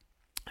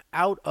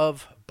Out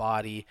of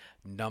Body,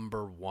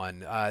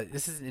 #1.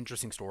 This is an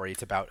interesting story.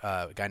 It's about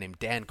a guy named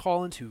Dan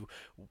Collins who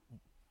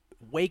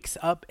wakes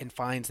up and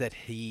finds that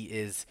he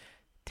is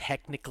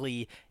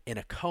technically in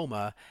a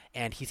coma,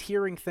 and he's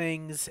hearing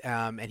things,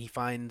 and he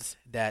finds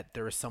that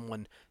there is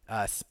someone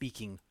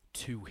speaking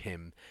to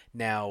him.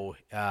 Now,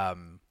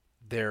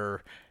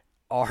 there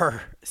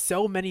are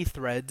so many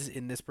threads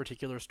in this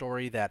particular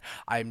story that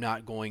I'm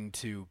not going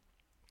to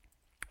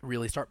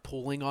really start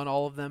pulling on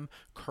all of them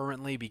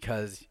currently,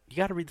 because you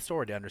got to read the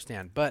story to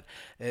understand. But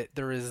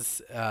there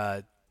is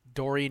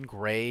Dorian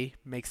Gray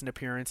makes an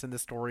appearance in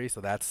this story, so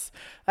that's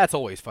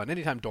always fun.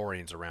 Anytime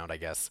Dorian's around, I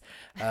guess.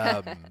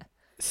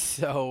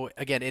 So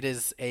again, it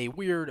is a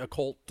weird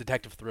occult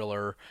detective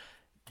thriller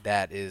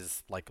that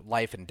is like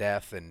life and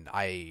death, and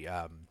I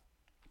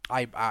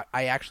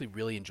actually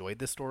really enjoyed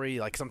this story.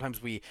 Like,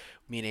 sometimes me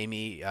and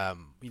Amy,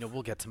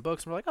 we'll get some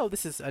books and we're like, oh,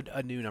 this is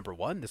a new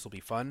 #1. This will be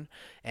fun.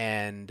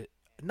 And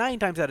 9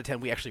 times out of 10,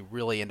 we actually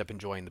really end up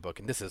enjoying the book.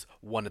 And this is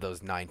one of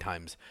those 9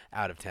 times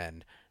out of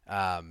 10,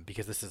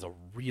 because this is a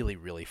really,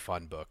 really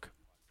fun book.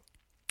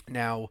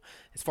 Now,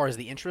 as far as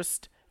the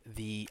interest,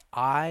 the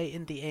I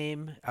in the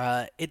AIM,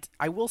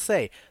 I will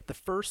say the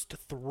first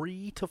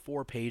 3 to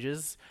 4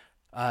 pages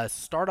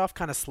start off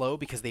kind of slow,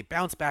 because they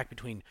bounce back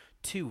between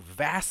 2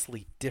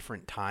 vastly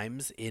different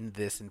times in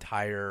this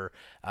entire,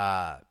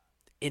 I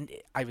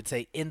would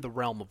say, in the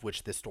realm of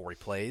which this story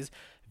plays.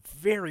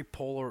 Very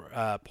polar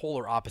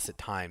opposite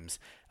times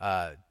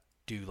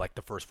do like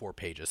the first 4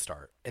 pages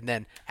start, and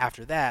then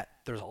after that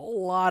there's a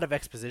lot of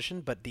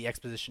exposition, but the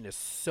exposition is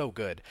so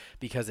good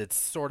because it's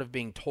sort of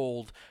being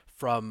told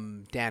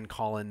from Dan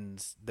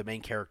Collins, the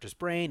main character's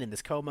brain in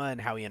this coma,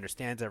 and how he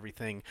understands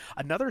everything.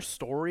 Another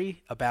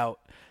story about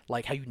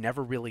like how you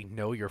never really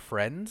know your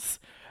friends.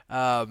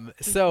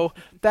 So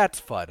that's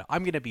fun.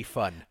 I'm gonna be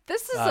fun.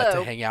 This is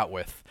to hang out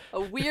with.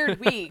 A weird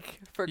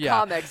week for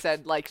comics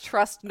and like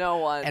trust no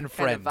one and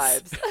kind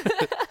friends. of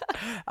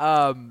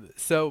vibes.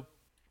 So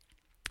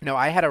no,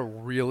 I had a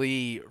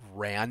really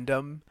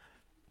random,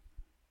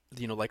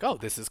 like, oh,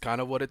 this is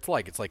kind of what it's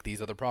like. It's like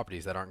these other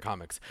properties that aren't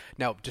comics.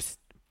 Now, just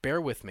bear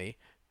with me.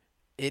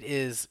 It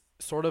is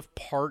sort of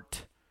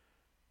part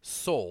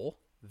Soul,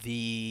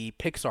 the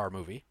Pixar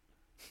movie,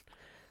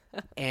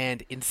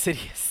 and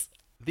Insidious,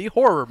 the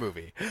horror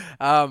movie.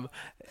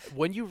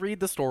 When you read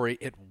the story,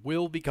 it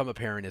will become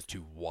apparent as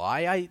to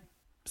why I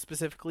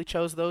specifically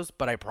chose those,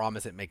 but I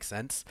promise it makes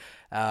sense.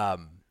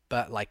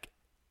 But like,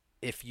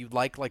 if you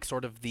like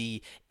sort of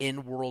the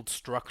in-world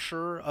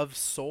structure of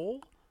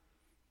Soul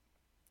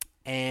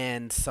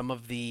and some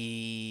of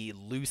the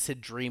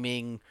lucid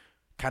dreaming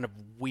kind of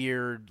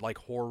weird like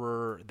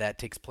horror that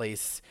takes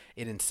place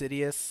in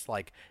Insidious,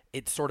 like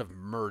it sort of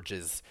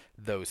merges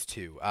those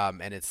two,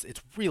 and it's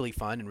really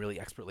fun and really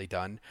expertly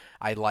done.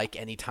 I like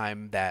any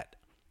time that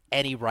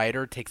any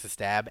writer takes a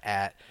stab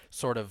at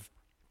sort of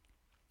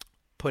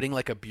putting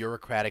like a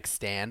bureaucratic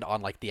stand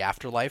on like the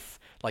afterlife.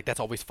 Like that's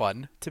always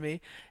fun to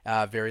me.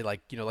 Very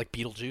like, like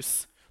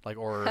Beetlejuice. Like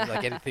or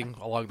like anything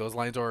along those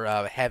lines, or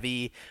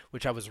Heavy,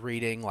 which I was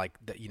reading, like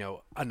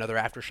another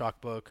Aftershock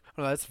book.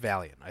 Oh, no, that's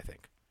Valiant, I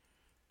think.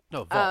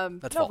 No,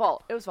 Vault. That's no, Vault.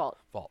 Vault. It was Vault.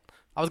 Vault.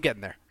 I was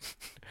getting there.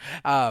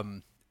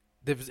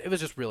 It was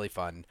just really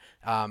fun.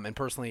 And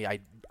personally, I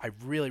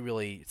really,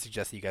 really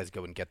suggest that you guys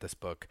go and get this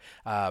book.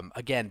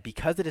 Again,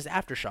 because it is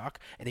Aftershock,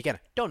 and again, I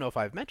don't know if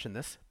I've mentioned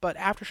this, but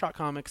Aftershock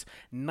comics,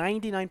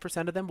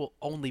 99% of them will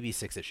only be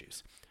 6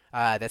 issues.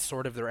 That's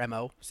sort of their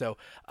MO. So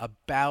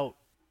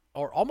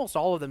almost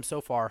all of them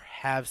so far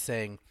have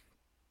saying,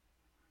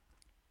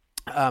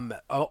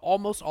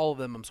 almost all of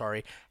them,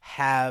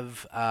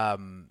 have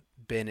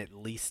been at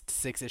least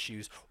 6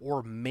 issues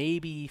or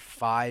maybe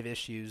 5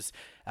 issues.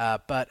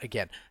 But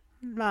again,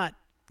 not,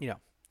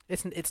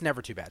 it's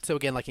never too bad. So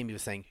again, like Amy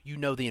was saying,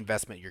 the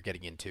investment you're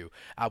getting into,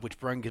 which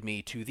brings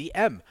me to the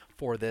M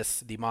for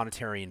this, the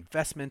monetary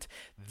investment.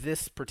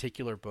 This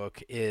particular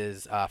book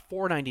is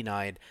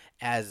 $4.99,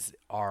 as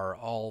are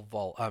all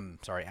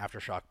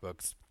Aftershock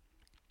books.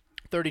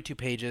 32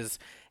 pages,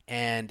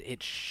 and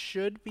it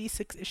should be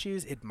 6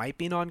 issues. It might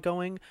be an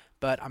ongoing,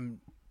 but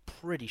I'm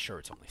pretty sure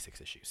it's only 6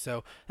 issues.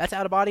 So that's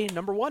Out of Body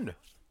number 1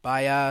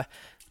 by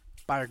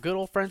our good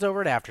old friends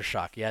over at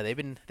Aftershock. Yeah, they've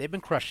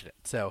been crushing it.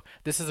 So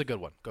this is a good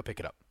one. Go pick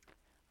it up.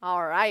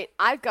 All right.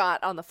 I've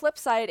got, on the flip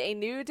side, a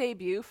new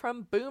debut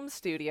from Boom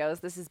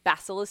Studios. This is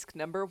Basilisk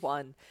number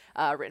 1,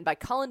 written by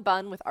Cullen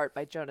Bunn with art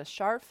by Jonas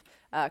Scharf,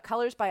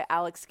 colors by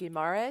Alex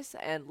Guimarães,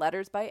 and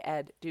letters by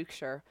Ed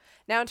Dukeshire.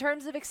 Now, in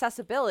terms of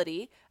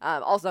accessibility,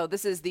 also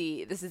this is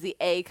the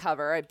A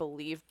cover, I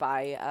believe,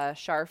 by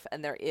Scharf,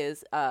 and there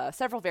is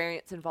several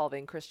variants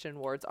involving Christian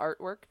Ward's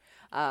artwork.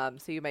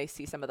 So you may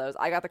see some of those.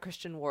 I got the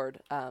Christian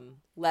Ward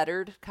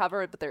lettered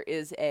cover, but there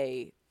is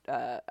a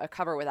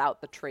cover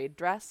without the trade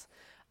dress.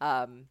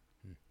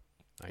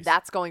 Nice.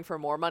 That's going for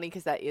more money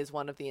because that is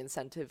one of the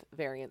incentive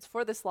variants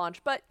for this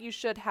launch, but you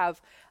should have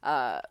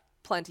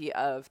plenty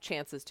of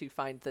chances to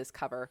find this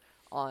cover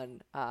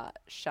on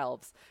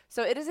shelves.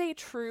 So it is a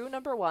true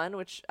number 1,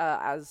 which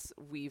as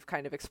we've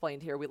kind of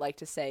explained here, we like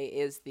to say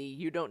is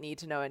you don't need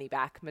to know any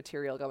back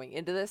material going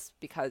into this,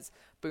 because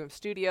Boom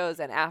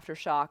Studios and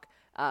Aftershock,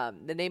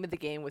 the name of the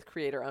game with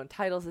creator-owned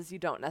titles is you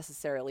don't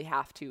necessarily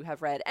have to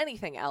have read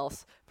anything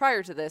else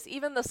prior to this.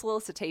 Even the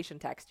solicitation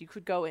text, you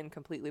could go in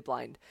completely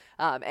blind.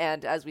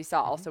 And as we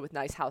saw also with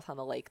Nice House on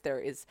the Lake, there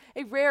is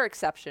a rare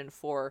exception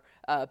for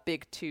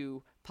Big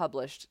 2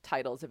 published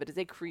titles if it is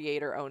a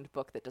creator-owned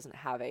book that doesn't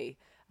have a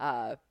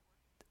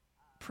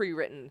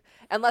pre-written,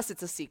 unless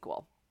it's a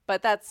sequel.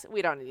 But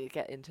we don't need to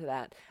get into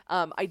that.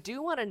 I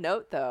do want to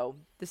note, though,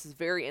 this is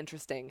very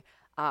interesting.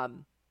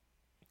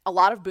 A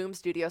lot of Boom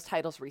Studios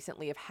titles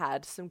recently have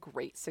had some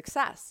great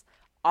success.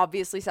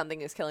 Obviously,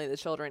 Something is Killing the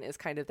Children is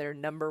kind of their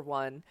number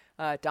 1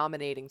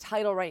 dominating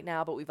title right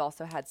now, but we've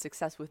also had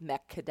success with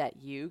Mech Cadet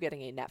U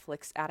getting a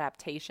Netflix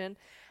adaptation.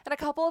 And a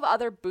couple of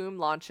other Boom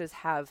launches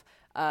have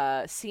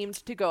seemed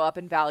to go up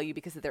in value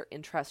because of their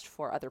interest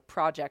for other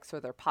projects or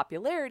their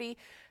popularity.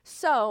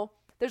 So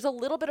there's a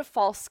little bit of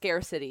false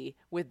scarcity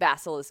with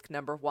Basilisk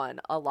number 1.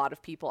 A lot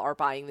of people are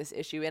buying this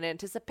issue in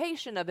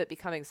anticipation of it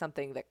becoming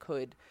something that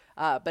could,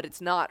 but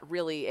it's not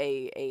really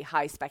a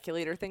high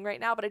speculator thing right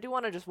now. But I do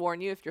want to just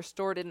warn you, if your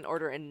store didn't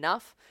order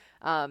enough,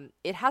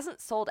 it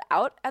hasn't sold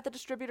out at the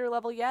distributor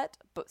level yet,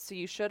 so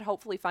you should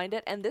hopefully find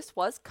it. And this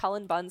was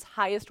Cullen Bunn's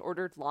highest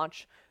ordered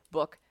launch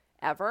book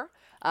ever.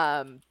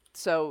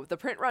 So the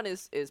print run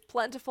is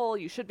plentiful.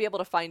 You should be able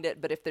to find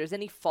it, but if there's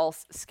any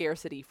false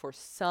scarcity for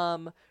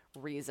some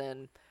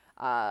reason,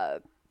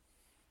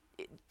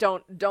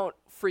 don't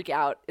freak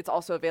out. It's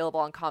also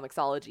available on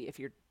Comixology if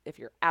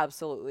you're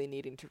absolutely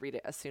needing to read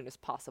it as soon as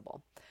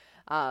possible.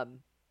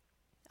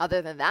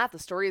 Other than that, the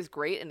story is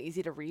great and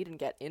easy to read and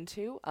get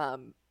into.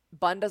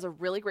 Bunn does a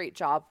really great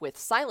job with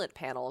silent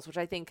panels, which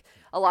I think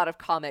a lot of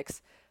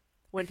comics,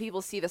 when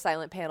people see the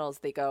silent panels,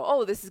 they go,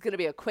 oh, this is going to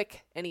be a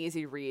quick and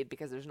easy read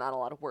because there's not a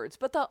lot of words.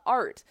 But the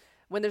art,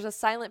 when there's a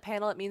silent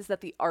panel, it means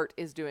that the art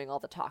is doing all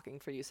the talking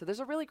for you. So there's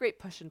a really great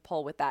push and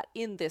pull with that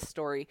in this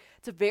story.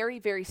 It's a very,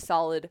 very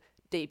solid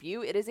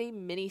debut. It is a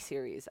mini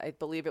series. I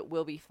believe it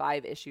will be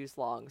 5 issues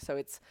long. So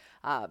it's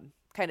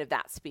kind of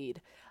that speed.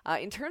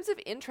 In terms of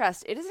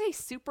interest, it is a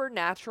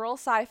supernatural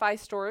sci-fi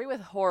story with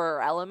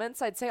horror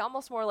elements. I'd say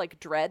almost more like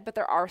Dread, but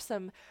there are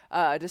some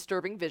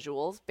disturbing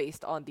visuals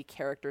based on the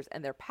characters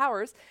and their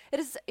powers. It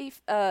is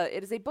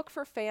a book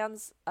for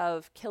fans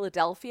of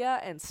Philadelphia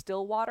and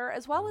Stillwater,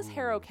 as well as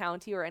Harrow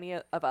County or any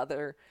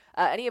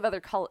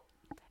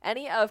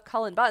of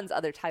Cullen Bunn's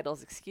other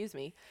titles, excuse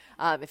me.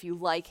 If you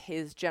like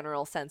his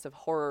general sense of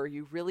horror,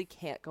 you really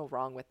can't go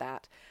wrong with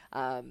that.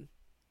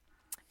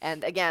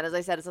 And again, as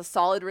I said, it's a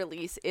solid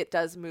release. It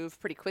does move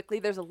pretty quickly.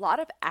 There's a lot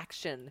of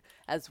action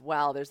as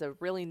well. There's a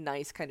really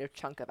nice kind of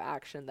chunk of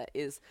action that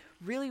is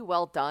really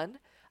well done.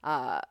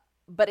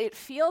 But it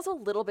feels a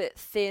little bit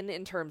thin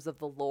in terms of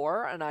the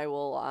lore, and I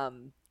will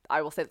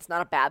I will say that's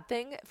not a bad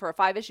thing. For a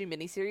 5-issue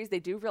miniseries, they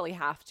do really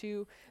have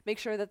to make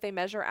sure that they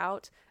measure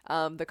out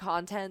the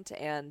content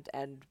and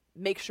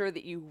make sure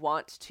that you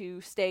want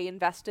to stay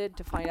invested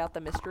to find out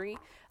the mystery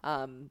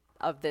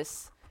of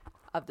this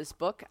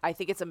book. I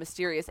think it's a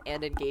mysterious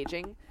and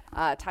engaging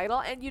title,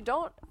 and you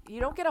don't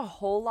get a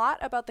whole lot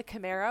about the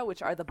Chimera,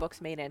 which are the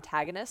book's main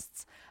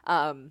antagonists.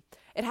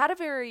 It had a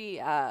very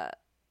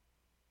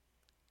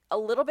a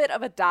little bit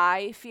of a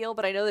die feel,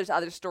 but I know there's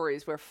other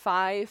stories where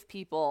 5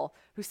 people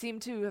who seem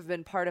to have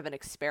been part of an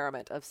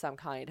experiment of some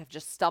kind have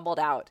just stumbled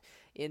out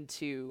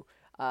into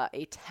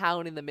a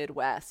town in the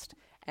Midwest,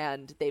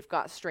 and they've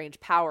got strange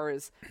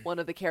powers. One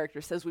of the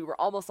characters says we were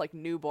almost like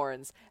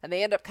newborns, and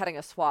they end up cutting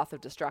a swath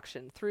of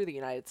destruction through the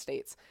United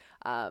States.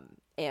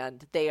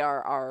 And they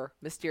are our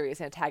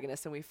mysterious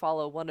antagonists, and we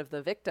follow one of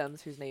the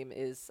victims, whose name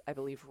is, I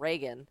believe,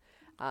 Reagan.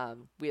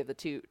 We have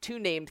the two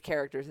named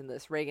characters in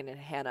this, Reagan and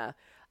Hannah.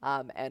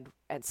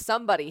 And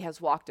somebody has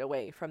walked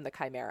away from the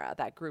Chimera,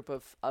 that group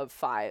of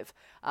 5.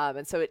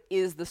 And so it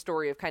is the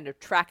story of kind of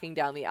tracking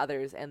down the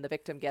others and the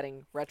victim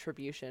getting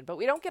retribution. But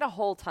we don't get a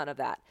whole ton of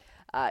that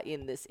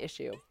in this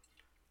issue.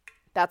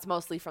 That's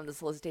mostly from the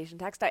solicitation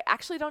text. I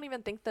actually don't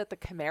even think that the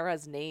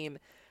Chimera's name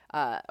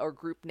or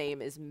group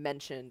name is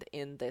mentioned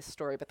in this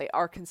story, but they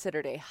are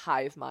considered a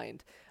hive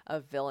mind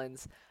of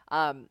villains.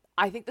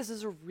 I think this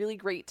is a really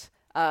great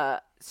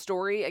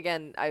story.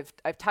 Again,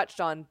 I've touched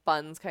on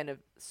Bunn's kind of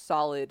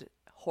solid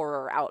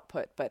horror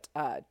output, but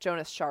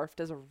Jonas Scharf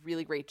does a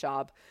really great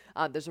job.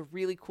 There's a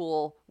really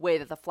cool way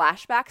that the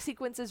flashback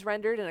sequence is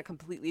rendered in a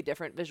completely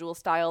different visual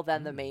style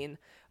than the main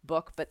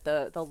book, but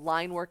the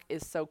line work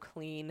is so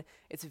clean.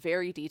 It's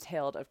very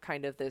detailed, of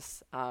kind of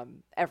this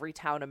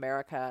Everytown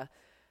America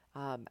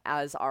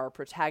as our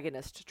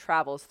protagonist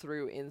travels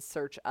through in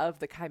search of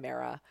the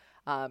Chimera.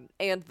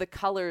 And the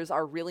colors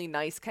are really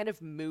nice, kind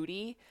of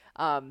moody.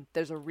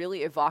 There's a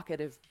really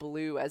evocative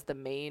blue as the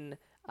main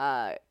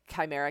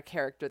Chimera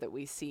character that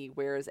we see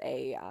wears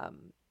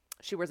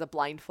she wears a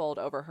blindfold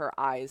over her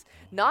eyes,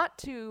 not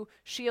to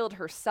shield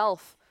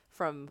herself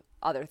from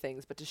other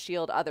things, but to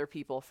shield other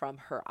people from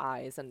her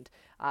eyes, and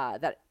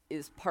that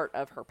is part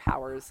of her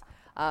powers.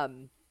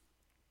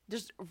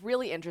 Just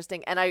really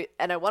interesting, and I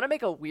want to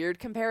make a weird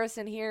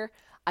comparison here.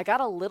 I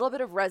got a little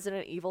bit of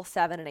Resident Evil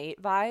 7 and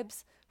 8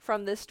 vibes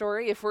from this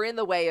story, if we're in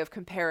the way of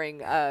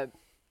comparing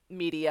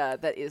media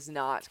that is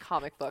not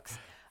comic books,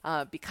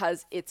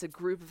 because it's a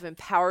group of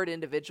empowered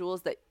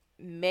individuals that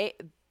may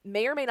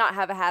or may not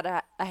have had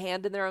a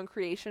hand in their own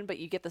creation, but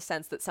you get the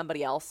sense that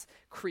somebody else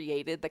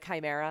created the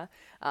Chimera.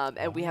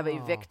 And we have a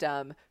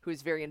victim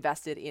who's very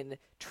invested in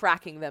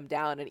tracking them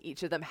down, and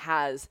each of them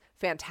has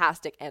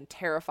fantastic and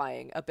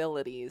terrifying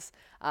abilities.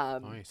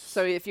 Nice.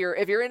 So if you're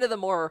into the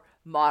more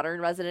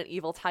modern Resident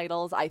Evil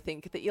titles, I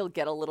think that you'll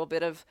get a little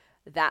bit of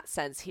that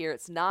sense here.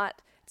 It's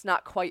not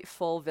quite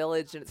full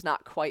Village, and it's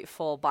not quite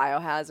full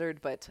Biohazard,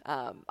 but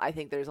I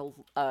think there's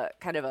a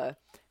kind of a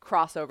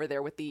crossover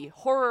there with the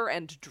horror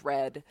and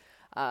dread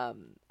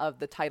of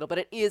the title, but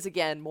it is,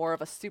 again, more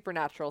of a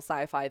supernatural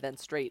sci-fi than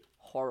straight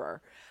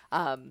horror.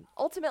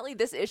 Ultimately,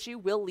 this issue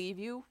will leave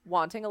you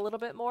wanting a little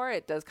bit more.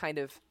 It does kind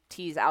of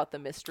tease out the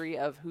mystery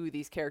of who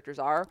these characters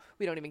are.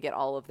 We don't even get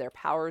all of their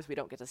powers. We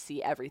don't get to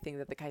see everything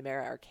that the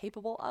Chimera are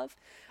capable of.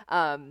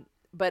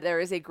 But there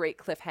is a great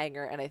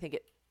cliffhanger, and I think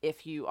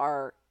if you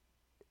are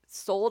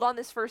sold on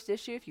this first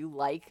issue, if you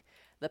like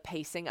the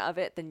pacing of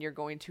it, then you're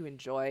going to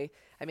enjoy.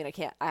 I mean,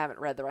 I haven't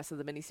read the rest of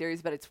the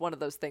miniseries, but it's one of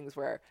those things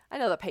where I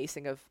know the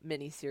pacing of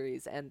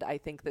miniseries, and I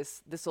think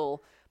this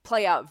will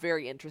play out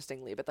very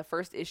interestingly. But the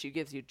first issue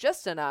gives you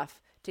just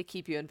enough to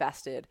keep you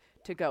invested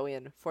to go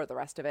in for the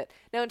rest of it.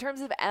 Now, in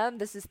terms of M,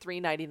 this is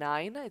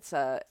 $3.99. It's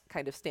a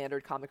kind of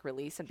standard comic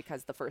release, and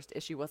because the first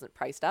issue wasn't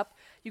priced up,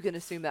 you can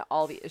assume that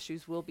all the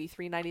issues will be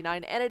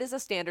 $3.99, and it is a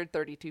standard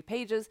 32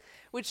 pages,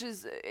 which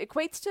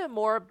equates to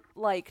more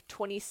like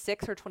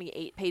 26 or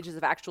 28 pages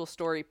of actual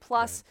story,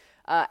 plus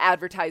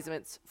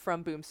advertisements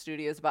from Boom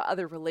Studios about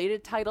other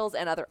related titles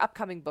and other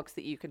upcoming books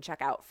that you can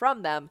check out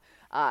from them,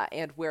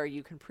 and where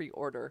you can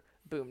pre-order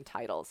Boom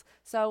titles.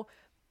 So,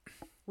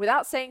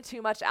 without saying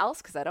too much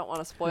else, because I don't want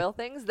to spoil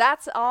things,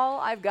 that's all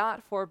I've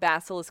got for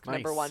Basilisk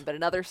number 1, but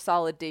another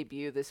solid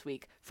debut this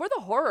week for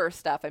the horror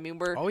stuff. I mean,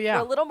 we're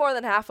a little more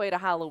than halfway to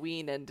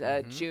Halloween,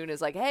 and June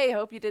is like, hey,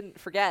 hope you didn't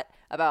forget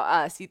about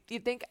us.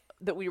 You'd think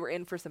that we were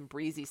in for some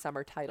breezy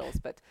summer titles,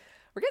 but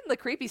we're getting the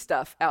creepy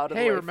stuff out of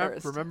the way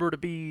first. Remember to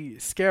be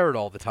scared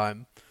all the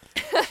time.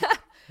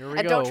 Here we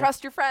and go. Don't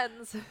trust your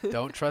friends.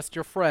 Don't trust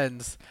your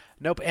friends.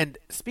 Nope. And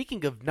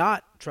speaking of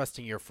not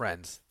trusting your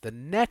friends, the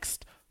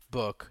next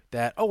book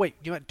that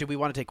do we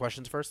want to take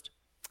questions first?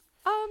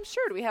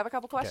 Sure. Do we have a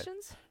couple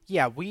questions? Okay.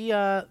 Yeah, we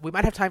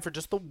might have time for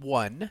just the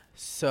one.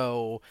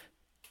 So,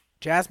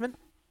 Jasmine, do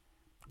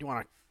you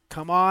want to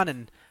come on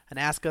and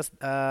ask us?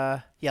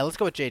 Let's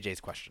go with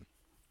JJ's question.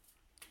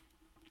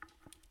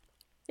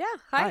 Yeah.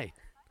 Hi.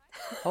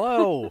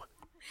 Hello.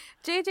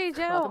 JJ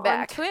Joe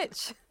on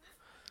Twitch.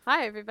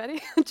 Hi,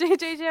 everybody.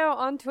 JJ Joe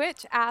on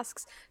Twitch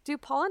asks, do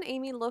Paul and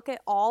Amy look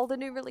at all the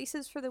new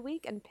releases for the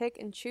week and pick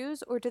and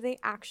choose, or do they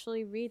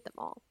actually read them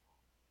all?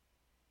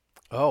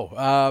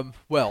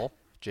 Well,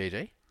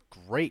 JJ,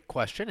 great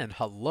question, and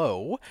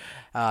hello.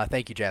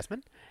 Thank you,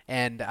 Jasmine.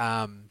 And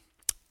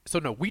so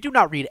no, we do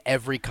not read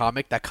every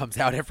comic that comes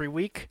out every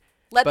week.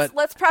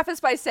 Let's preface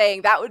by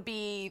saying that would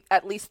be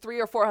at least $300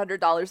 or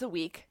 $400 a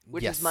week,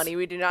 which Yes. is money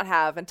we do not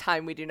have and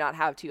time we do not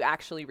have to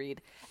actually read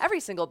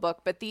every single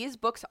book. But these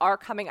books are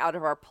coming out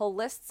of our pull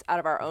lists, out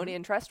of our own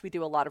interest. We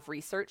do a lot of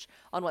research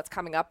on what's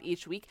coming up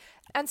each week,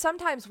 and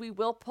sometimes we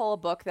will pull a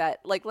book that,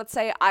 like, let's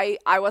say I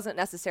wasn't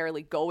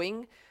necessarily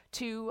going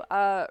to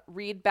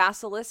read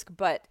Basilisk,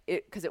 but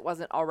because it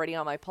wasn't already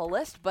on my pull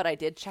list, but I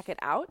did check it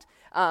out.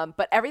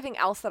 But everything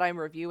else that I'm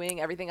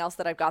reviewing, everything else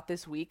that I've got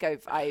this week,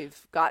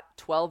 I've got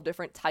 12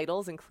 different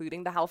titles,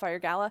 including the Hellfire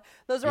Gala.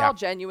 Those are Yeah. all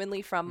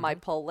genuinely from my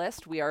pull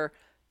list. We are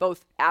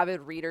both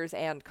avid readers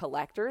and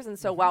collectors. And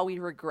so while we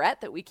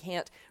regret that we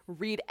can't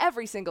read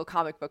every single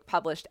comic book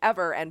published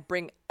ever and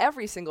bring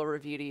every single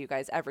review to you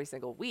guys every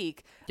single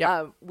week,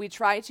 Yep. we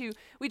try to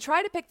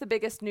pick the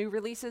biggest new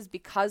releases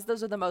because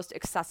those are the most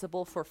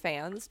accessible for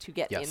fans to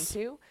get Yes.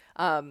 into.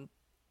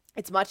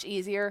 It's much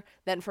easier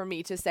than for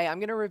me to say, I'm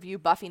going to review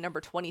Buffy number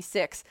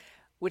 26,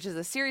 which is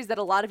a series that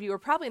a lot of you are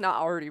probably not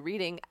already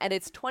reading, and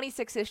it's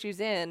 26 issues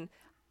in,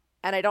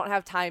 and I don't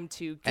have time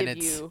to And give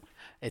you...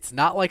 it's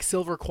not like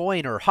Silver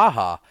Coin or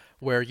Haha,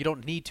 where you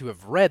don't need to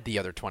have read the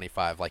other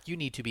 25. Like, you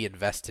need to be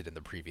invested in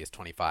the previous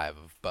 25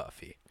 of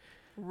Buffy.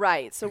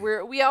 Right. So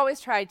we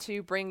always try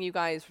to bring you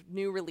guys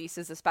new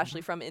releases,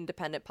 especially from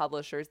independent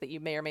publishers that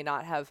you may or may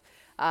not have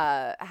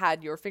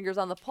had your fingers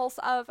on the pulse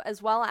of,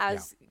 as well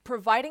as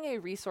providing a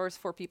resource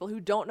for people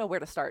who don't know where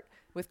to start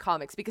with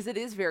comics, because it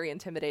is very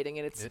intimidating.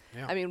 And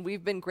I mean,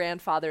 we've been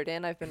grandfathered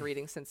in. I've been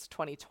reading since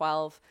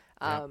 2012.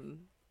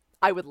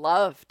 I would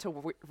love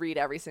to read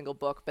every single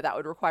book, but that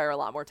would require a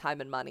lot more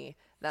time and money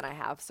than I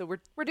have. So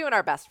we're doing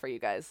our best for you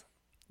guys.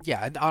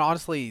 Yeah, and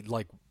honestly,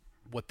 like,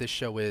 what this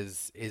show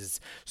is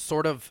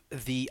sort of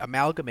the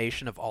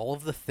amalgamation of all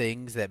of the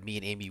things that me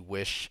and Amy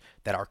wish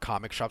that our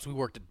comic shops, we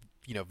worked at,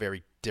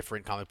 very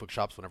different comic book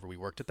shops whenever we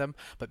worked at them,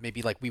 but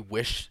maybe like we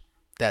wish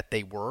that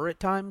they were at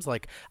times.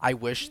 Like, I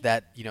wish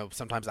that,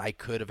 sometimes I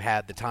could have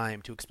had the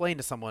time to explain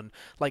to someone,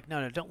 like,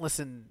 no, don't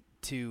listen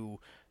to,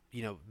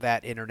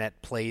 that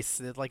internet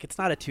place. Like, it's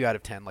not a 2 out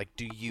of 10. Like,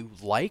 do you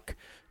like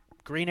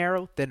Green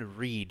Arrow? Then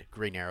read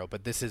Green Arrow,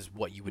 but this is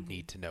what you would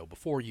need to know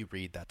before you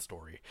read that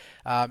story.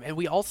 And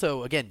we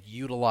also, again,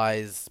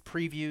 utilize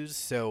previews.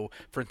 So,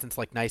 for instance,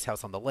 like Nice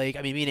House on the Lake.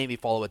 I mean, me and Amy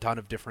follow a ton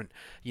of different,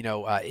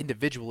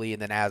 individually,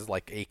 and then as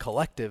like a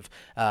collective,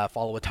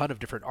 follow a ton of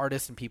different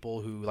artists and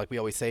people who, like we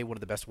always say, one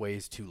of the best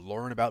ways to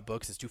learn about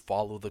books is to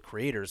follow the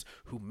creators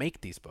who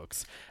make these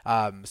books.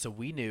 So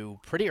we knew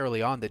pretty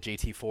early on that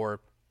JT4,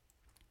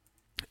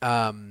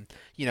 that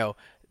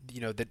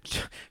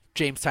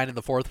James Tynion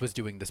IV was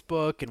doing this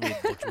book, and we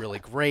looked really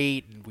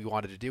great, and we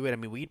wanted to do it. I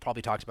mean, we'd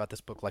probably talked about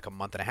this book like a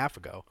month and a half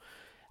ago.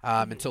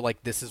 And so,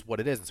 like, this is what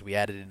it is. And so we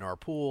added it into our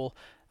pool.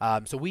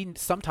 So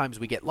sometimes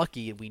we get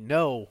lucky, and we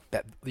know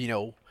that,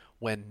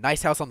 when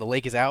Nice House on the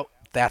Lake is out,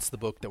 that's the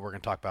book that we're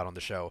going to talk about on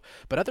the show.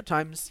 But other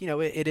times,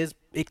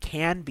 it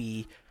can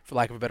be, for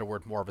lack of a better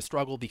word, more of a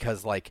struggle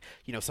because, like,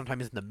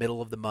 sometimes in the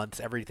middle of the months,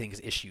 everything is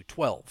issue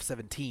 12,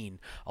 17,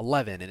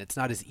 11, and it's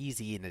not as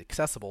easy and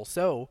accessible.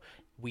 So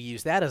we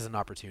use that as an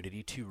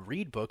opportunity to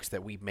read books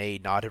that we may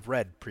not have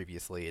read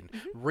previously and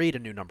read a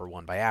new number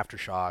one by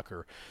Aftershock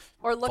or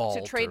look Vault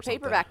to trade or something.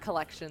 paperback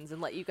collections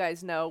and let you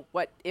guys know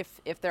what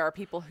if there are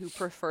people who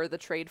prefer the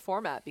trade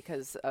format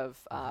because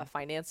of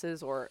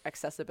finances or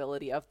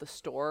accessibility of the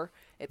store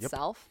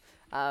itself.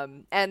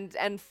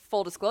 And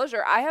full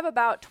disclosure, I have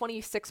about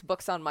 26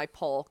 books on my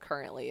pull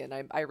currently, and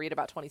I read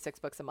about 26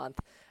 books a month.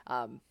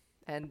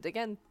 And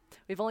again,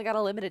 we've only got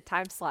a limited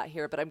time slot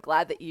here, but I'm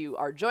glad that you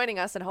are joining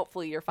us, and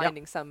hopefully you're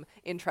finding some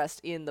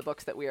interest in the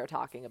books that we are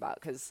talking about.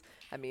 Because,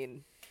 I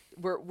mean,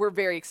 we're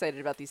very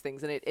excited about these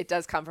things, and it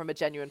does come from a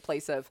genuine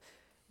place of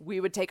we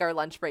would take our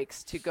lunch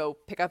breaks to go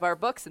pick up our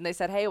books, and they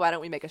said, hey, why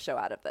don't we make a show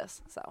out of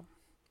this? So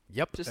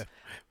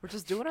we're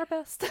just doing our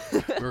best.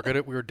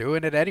 We're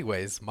doing it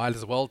anyways. Might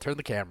as well turn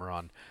the camera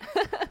on.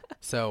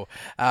 So,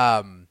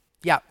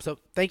 so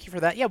thank you for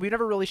that. Yeah, we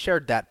never really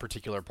shared that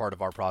particular part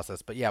of our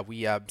process, but yeah,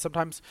 we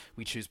sometimes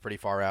we choose pretty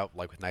far out,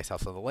 like with Nice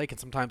House on the Lake, and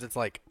sometimes it's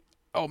like,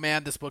 oh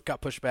man, this book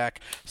got pushed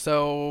back,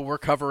 so we're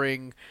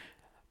covering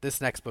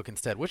this next book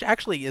instead, which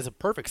actually is a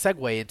perfect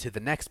segue into the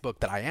next book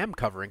that I am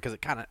covering because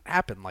it kind of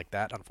happened like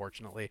that,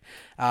 unfortunately.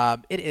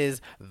 It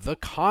is The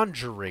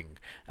Conjuring.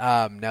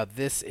 Now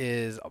this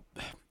is...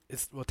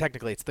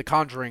 technically, it's The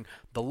Conjuring,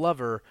 The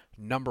Lover,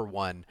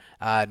 #1.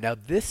 Now,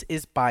 this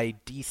is by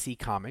DC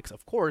Comics,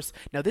 of course.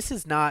 Now, this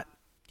is not,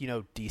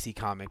 DC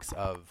Comics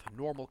of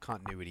normal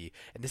continuity,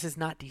 and this is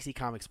not DC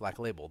Comics Black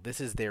Label. This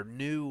is their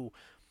new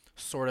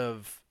sort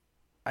of,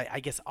 I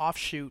guess,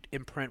 offshoot,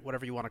 imprint,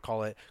 whatever you want to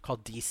call it,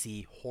 called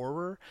DC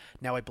Horror.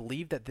 Now, I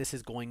believe that this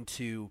is going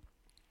to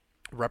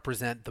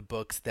represent the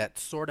books that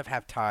sort of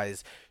have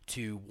ties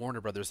to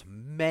Warner Brothers'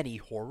 many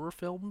horror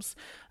films.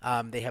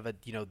 They have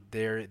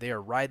they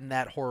are riding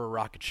that horror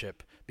rocket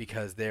ship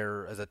because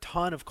there is a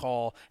ton of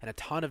call and a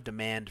ton of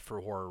demand for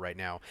horror right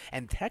now.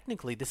 And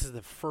technically, this is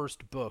the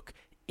first book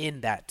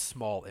in that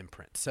small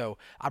imprint. So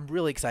I'm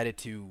really excited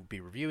to be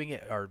reviewing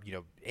it, or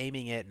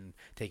aiming it and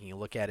taking a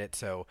look at it.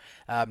 So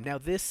now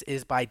this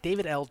is by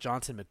David L.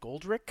 Johnson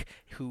McGoldrick,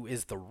 who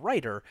is the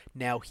writer.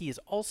 Now he is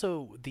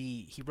also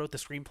he wrote the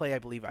screenplay, I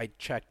believe I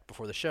checked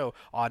before the show,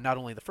 on not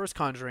only the first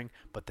Conjuring,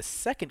 but the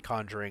second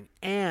Conjuring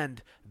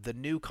and the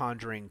new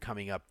Conjuring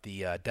coming up,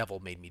 The Devil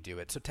Made Me Do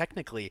It. So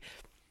technically,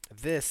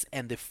 this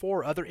and the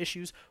 4 other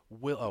issues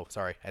will... Oh,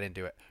 sorry, I didn't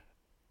do it.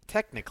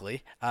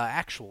 Technically,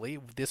 actually,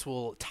 this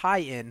will tie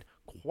in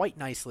quite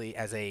nicely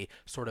as a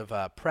sort of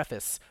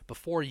preface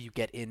before you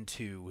get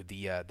into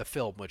the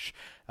film, which,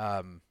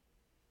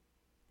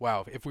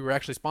 wow, if we were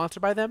actually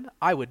sponsored by them,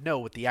 I would know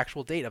what the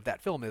actual date of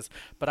that film is,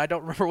 but I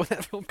don't remember when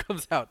that film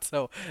comes out.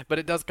 So, but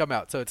it does come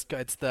out. So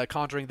it's The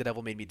Conjuring, The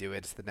Devil Made Me Do It.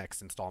 It's the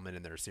next installment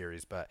in their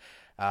series. But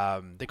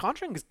The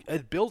Conjuring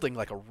is building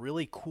like a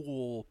really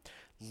cool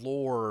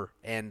lore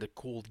and a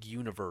cool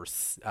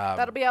universe.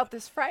 That'll be out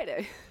this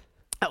Friday.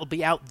 That'll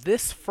be out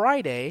this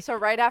Friday. So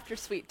right after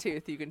Sweet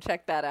Tooth, you can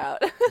check that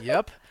out.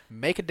 Yep.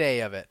 Make a day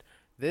of it.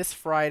 This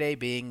Friday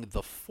being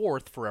the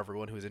 4th for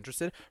everyone who's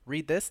interested.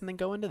 Read this and then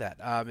go into that.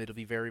 It'll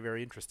be very,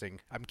 very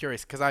interesting. I'm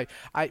curious because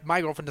my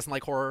girlfriend doesn't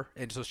like horror,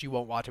 and so she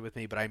won't watch it with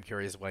me, but I'm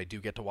curious when I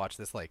do get to watch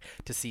this, like,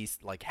 to see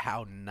like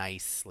how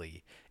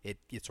nicely it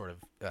sort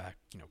of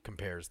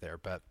compares there.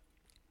 But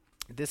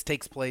this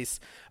takes place...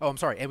 Oh, I'm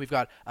sorry. And we've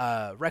got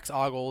Rex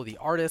Ogle, the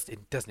artist.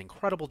 It does an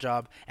incredible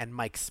job. And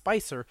Mike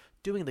Spicer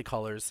doing the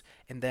colors.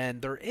 And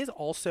then there is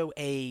also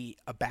a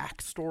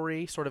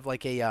backstory, sort of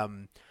like a...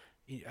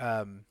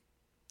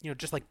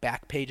 just like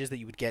back pages that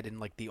you would get in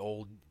like the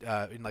old,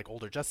 in like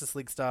older Justice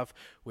League stuff,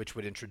 which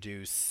would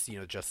introduce,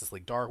 Justice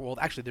League Dark World.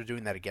 Actually, they're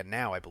doing that again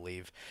now, I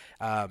believe.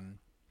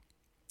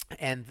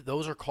 And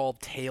those are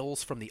called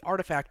Tales from the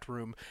Artifact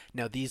Room.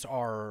 Now, these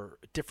are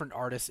different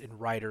artists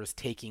and writers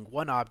taking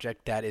one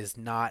object that is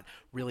not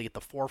really at the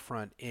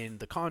forefront in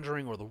The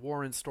Conjuring or the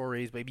Warren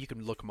stories. Maybe you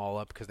can look them all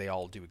up because they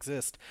all do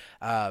exist.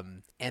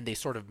 And they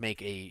sort of make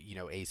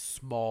a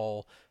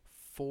small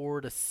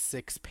 4 to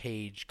 6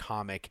 page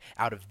comic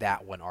out of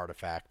that one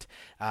artifact.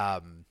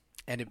 And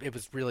it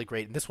was really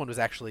great. And this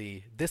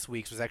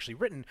week's was actually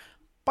written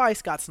by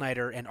Scott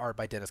Snyder and art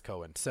by Dennis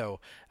Cohen. So,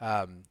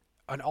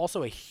 and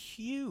also a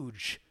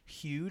huge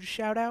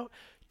shout out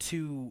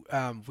to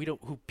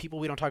people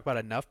we don't talk about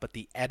enough, but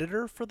the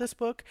editor for this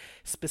book,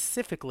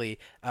 specifically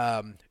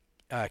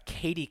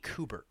Katie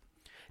Kubert.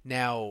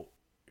 Now,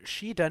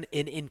 she done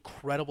an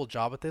incredible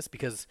job with this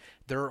because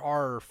there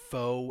are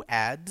faux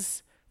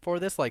ads for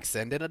this, like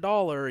send in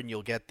 $1 and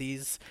you'll get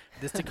this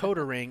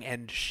decoder ring,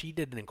 and she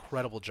did an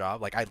incredible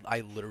job. Like I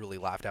literally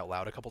laughed out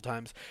loud a couple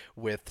times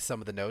with some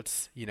of the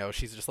notes.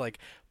 She's just like,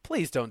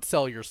 please don't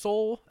sell your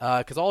soul,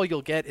 because all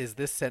you'll get is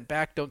this sent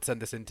back. Don't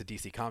send this into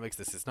DC Comics.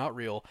 This is not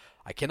real.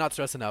 I cannot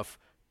stress enough.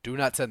 Do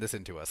not send this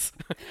in to us.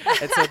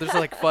 And so there's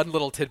like fun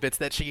little tidbits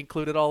that she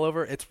included all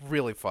over. It's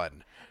really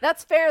fun.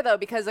 That's fair, though,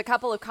 because a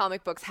couple of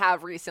comic books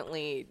have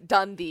recently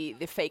done the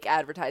fake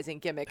advertising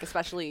gimmick,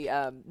 especially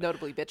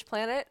notably Bitch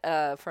Planet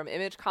from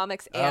Image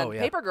Comics and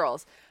Paper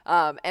Girls.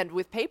 And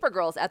with Paper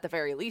Girls, at the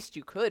very least,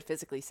 you could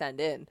physically send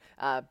in.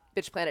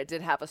 Bitch Planet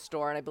did have a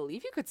store, and I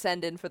believe you could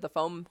send in for the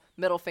foam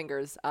middle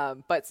fingers.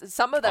 But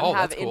some of them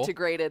have cool.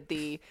 integrated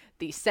the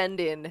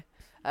send-in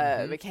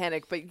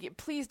mechanic. But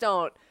please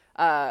don't...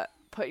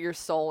 put your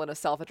soul in a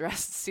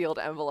self-addressed sealed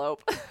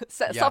envelope,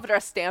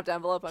 self-addressed stamped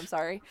envelope. I'm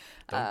sorry.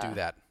 Don't do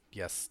that.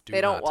 Yes,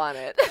 they don't want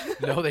it.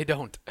 No, they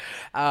don't.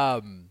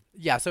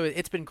 So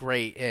it's been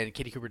great, and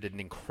Katie Cooper did an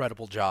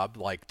incredible job,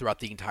 like throughout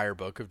the entire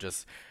book, of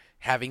just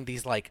having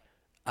these like,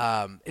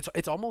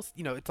 it's almost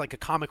it's like a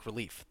comic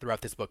relief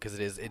throughout this book because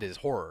it is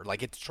horror.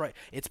 Like it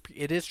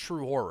is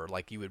true horror,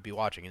 like you would be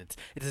watching, and it's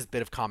this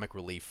bit of comic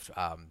relief.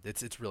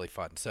 It's really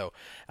fun. So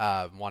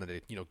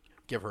wanted to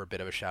give her a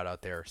bit of a shout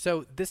out there.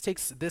 So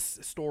this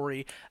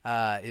story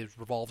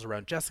revolves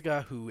around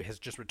Jessica, who has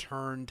just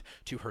returned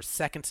to her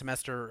second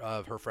semester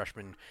of her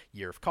freshman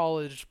year of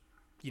college.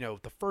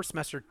 The first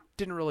semester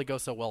didn't really go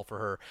so well for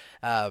her.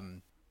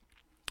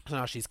 So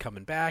now she's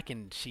coming back,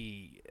 and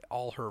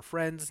all her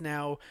friends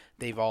now,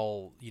 they've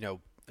all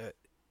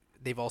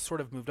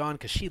sort of moved on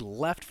because she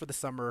left for the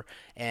summer,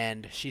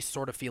 and she's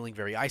sort of feeling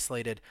very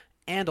isolated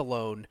and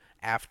alone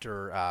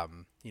after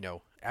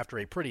after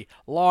a pretty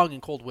long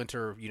and cold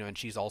winter, and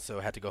she's also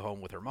had to go home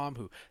with her mom,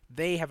 who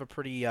they have a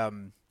pretty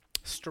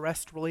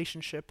stressed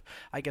relationship,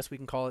 I guess we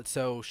can call it.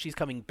 So she's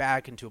coming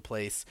back into a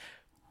place,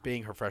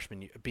 being her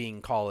freshman,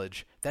 being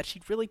college, that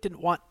she really didn't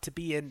want to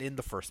be in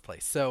the first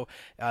place. So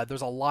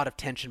there's a lot of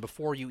tension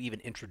before you even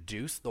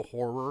introduce the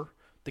horror,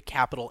 the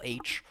capital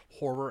H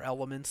horror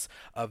elements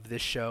of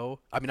this show.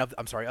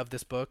 Of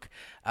this book.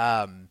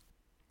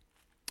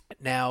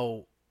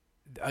 Now,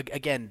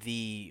 again,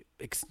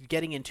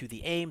 getting into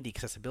the aim, the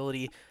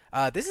accessibility.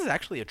 This is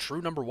actually a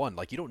true number one.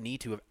 Like, you don't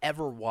need to have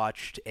ever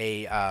watched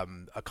a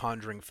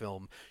Conjuring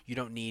film. You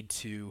don't need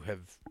to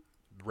have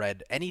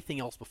read anything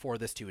else before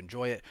this to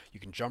enjoy it, you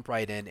can jump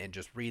right in and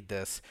just read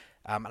this.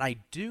 And I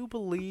do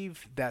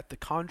believe that the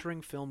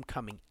Conjuring film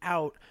coming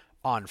out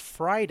on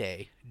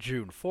Friday,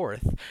 June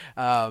 4th,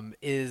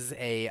 is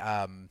a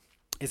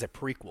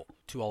prequel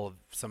to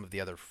some of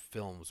the other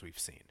films we've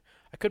seen.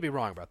 I could be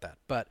wrong about that,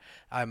 but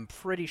I'm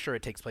pretty sure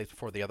it takes place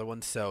before the other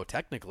one, so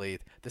technically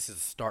this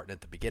is starting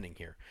at the beginning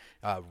here.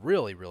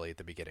 Really, really at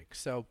the beginning.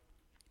 So,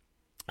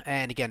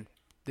 and again,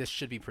 this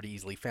should be pretty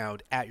easily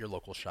found at your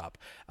local shop,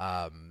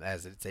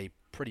 as it's a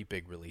pretty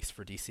big release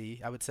for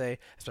DC, I would say,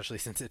 especially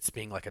since it's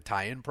being like a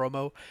tie-in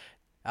promo.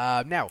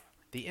 Now,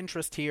 the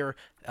interest here,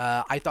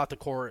 I thought the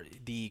core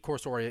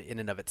story in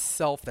and of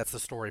itself, that's the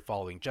story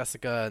following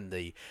Jessica and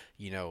the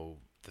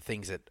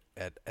things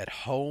at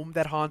home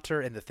that haunt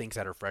her and the things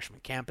at her freshman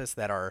campus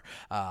that are,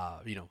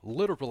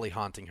 literally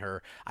haunting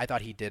her. I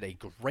thought he did a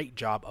great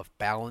job of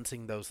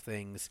balancing those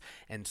things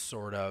and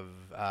sort of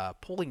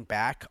pulling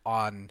back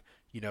on,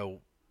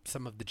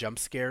 some of the jump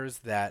scares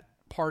that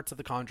parts of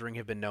The Conjuring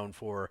have been known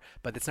for,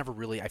 but it's never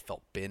really, I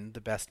felt, been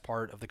the best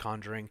part of The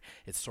Conjuring.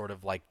 It's sort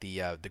of like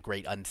the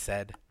great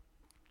unsaid.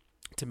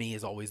 To me,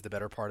 is always the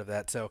better part of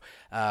that. So,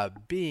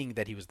 being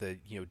that he was did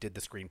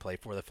the screenplay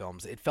for the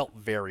films, it felt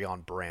very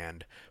on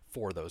brand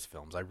for those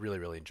films. I really,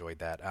 really enjoyed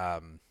that.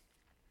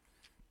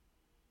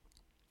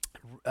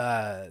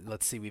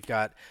 Let's see, we've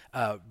got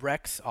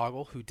Rex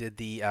Ogle, who did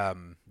the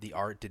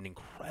art, did an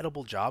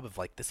incredible job of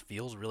this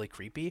feels really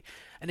creepy.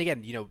 And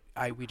again,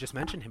 we just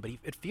mentioned him, but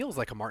it feels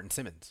like a Martin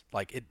Simmons,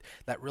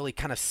 that really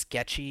kind of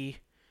sketchy.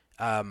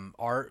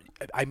 Art.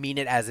 I mean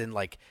it as in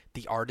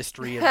the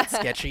artistry of it's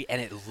sketchy,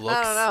 and it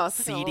looks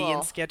seedy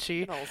and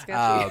sketchy.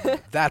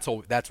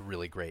 That's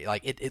really great.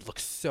 It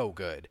looks so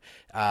good.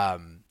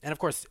 And of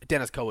course,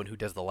 Dennis Cohen, who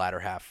does the latter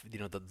half,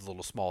 the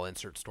little small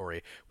insert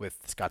story with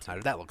Scott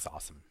Snyder, that looks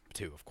awesome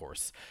too. Of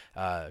course,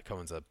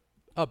 Cohen's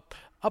a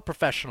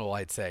professional,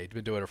 I'd say. He's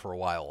been doing it for a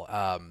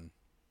while.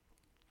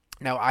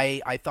 Now,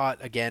 I thought,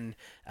 again,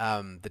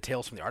 the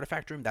Tales from the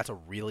Artifact Room, that's a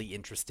really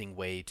interesting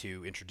way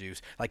to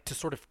introduce, to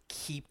sort of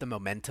keep the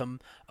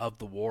momentum of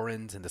the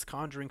Warrens and this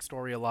Conjuring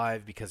story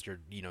alive, because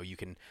you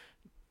can,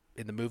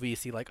 in the movie, you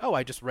see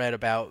I just read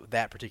about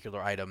that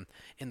particular item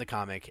in the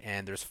comic,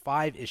 and there's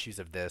 5 issues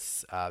of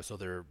this, so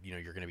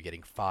you're going to be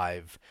getting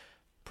 5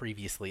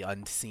 previously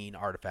unseen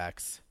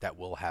artifacts that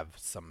will have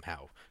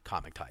somehow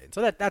comic tie-in.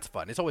 So that's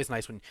fun. It's always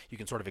nice when you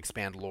can sort of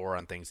expand lore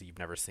on things that you've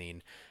never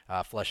seen,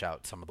 flesh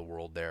out some of the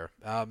world there.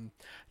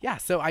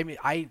 So I mean,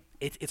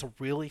 it's a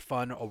really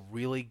fun, a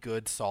really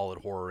good, solid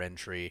horror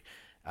entry.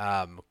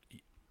 McGoldrick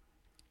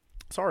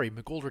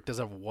does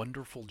a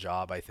wonderful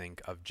job, I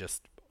think, of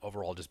just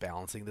overall just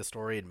balancing the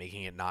story and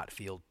making it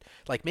feel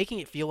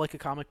like a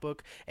comic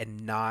book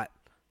and not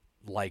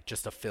like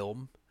just a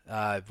film.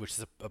 Which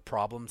is a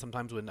problem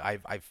sometimes when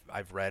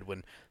I've read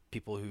when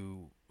people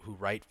who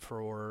write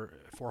for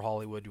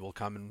Hollywood will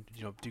come and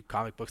do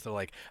comic books. They're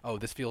like, oh,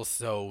 this feels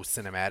so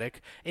cinematic.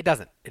 It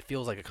doesn't. It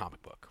feels like a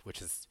comic book,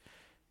 which is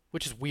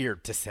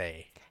weird to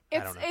say.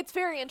 It's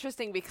very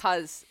interesting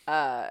because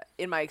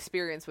in my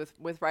experience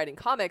with writing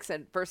comics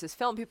and versus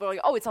film, people are like,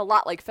 oh, it's a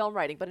lot like film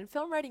writing. But in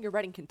film writing, you're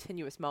writing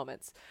continuous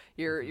moments.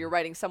 You're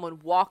writing someone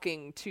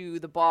walking to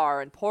the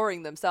bar and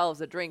pouring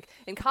themselves a drink.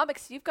 In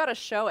comics, you've got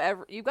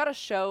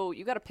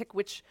to pick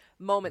which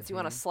moments you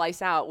want to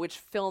slice out, which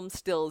film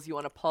stills you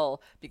want to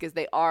pull, because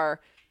they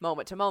are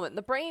moment to moment. And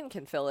the brain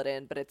can fill it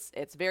in, but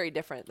it's very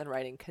different than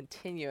writing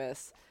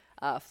continuous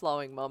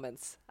flowing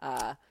moments.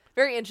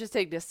 Very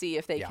interesting to see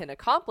if they can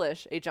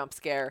accomplish a jump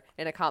scare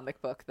in a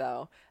comic book,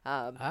 though.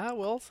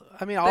 Well,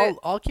 I mean,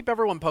 I'll keep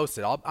everyone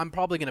posted. I'm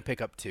probably going to pick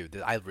up 2.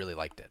 I really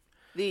liked it.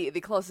 The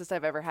closest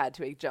I've ever had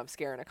to a jump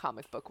scare in a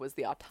comic book was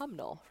the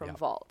Autumnal from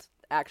Vault.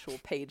 Actual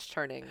page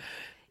turning,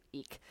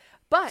 eek.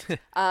 But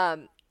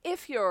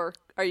if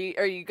are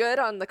you good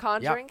on The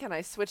Conjuring? Yep. Can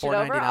I switch it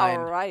over? All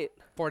right.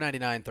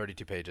 $4.99,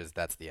 32 pages.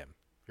 That's the end.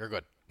 You're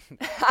good.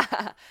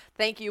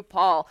 Thank you,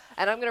 Paul.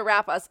 And I'm going to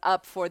wrap us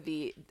up for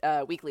the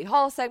weekly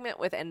haul segment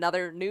with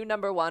another new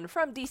 #1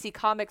 from DC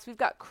Comics. We've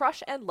got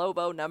Crush and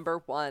Lobo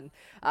 #1.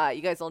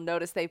 You guys will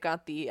notice they've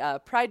got the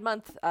Pride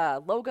Month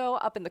logo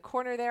up in the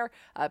corner there.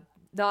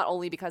 Not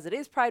only because it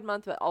is Pride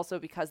Month, but also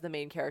because the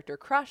main character,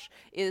 Crush,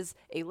 is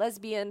a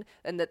lesbian,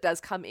 and that does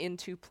come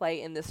into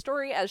play in this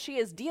story as she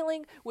is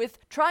dealing with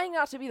trying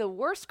not to be the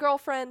worst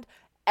girlfriend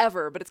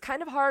ever. But it's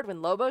kind of hard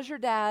when Lobo's your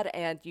dad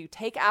and you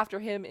take after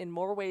him in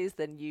more ways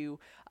than you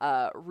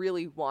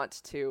really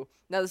want to.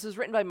 Now, this was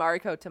written by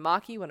Mariko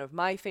Tamaki, one of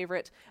my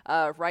favorite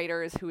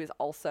writers, who is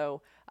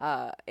also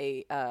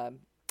a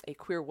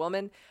queer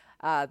woman.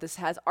 This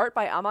has art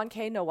by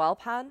Amanke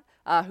Nawalpan,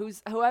 who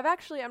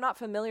I'm not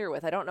familiar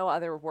with. I don't know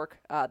other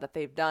work that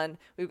they've done.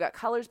 We've got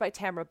colors by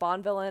Tamra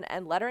Bonvillain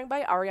and lettering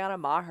by Ariana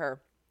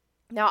Maher.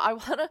 Now,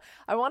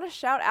 I wanna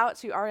shout out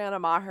to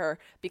Ariana Maher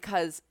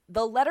because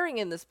the lettering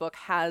in this book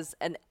has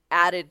an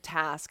added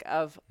task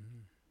of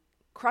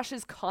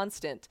Crush's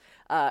constant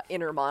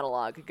inner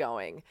monologue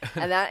going.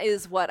 And that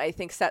is what I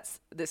think sets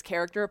this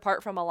character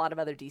apart from a lot of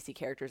other DC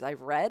characters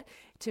I've read.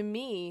 To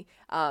me,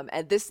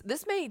 and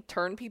this may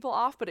turn people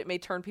off, but it may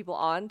turn people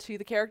on to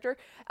the character.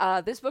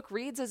 This book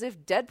reads as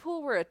if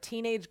Deadpool were a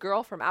teenage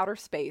girl from outer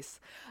space.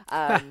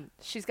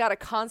 She's got a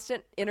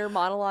constant inner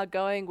monologue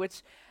going,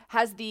 which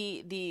has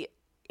the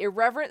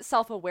irreverent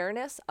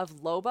self-awareness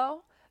of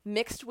Lobo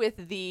mixed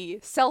with the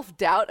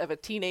self-doubt of a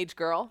teenage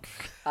girl,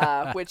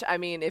 which, I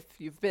mean, if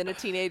you've been a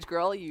teenage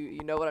girl,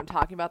 you know what I'm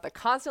talking about. The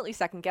constantly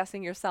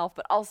second-guessing yourself,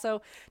 but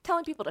also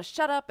telling people to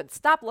shut up and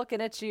stop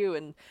looking at you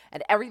and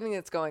everything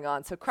that's going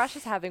on. So Crush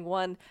is having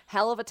one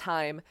hell of a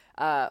time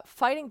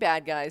fighting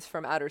bad guys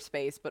from outer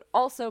space, but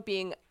also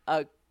being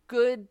a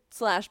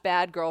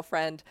good/bad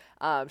girlfriend.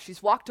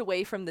 She's walked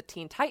away from the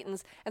Teen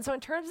Titans. And so in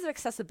terms of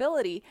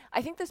accessibility,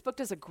 I think this book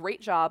does a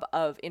great job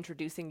of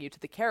introducing you to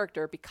the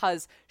character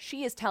because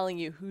she is telling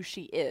you who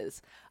she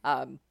is.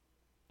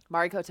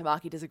 Mariko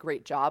Tamaki does a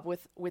great job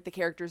with the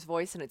character's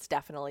voice, and it's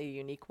definitely a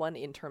unique one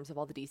in terms of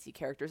all the DC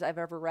characters I've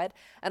ever read.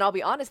 And I'll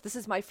be honest, this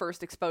is my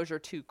first exposure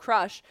to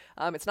Crush.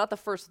 It's not the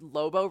first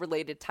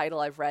Lobo-related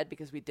title I've read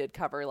because we did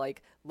cover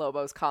like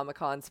Lobo's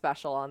Comic-Con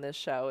special on this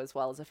show, as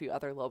well as a few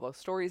other Lobo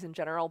stories in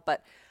general.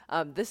 But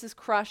this is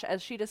Crush,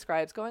 as she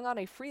describes, going on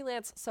a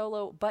freelance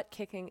solo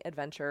butt-kicking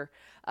adventure.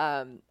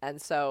 And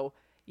so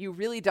you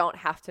really don't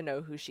have to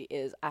know who she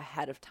is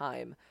ahead of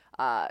time.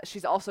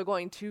 She's also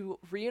going to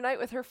reunite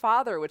with her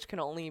father, which can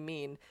only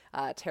mean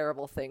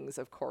terrible things,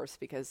 of course,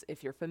 because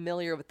if you're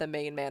familiar with the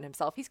main man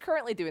himself, he's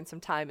currently doing some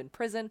time in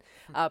prison,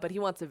 but he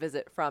wants a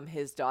visit from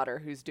his daughter,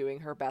 who's doing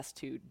her best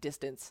to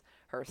distance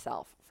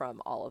herself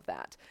from all of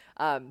that.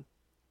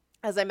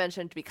 As I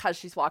mentioned, because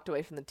she's walked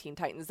away from the Teen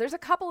Titans, there's a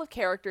couple of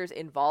characters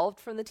involved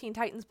from the Teen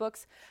Titans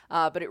books,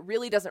 but it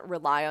really doesn't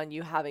rely on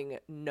you having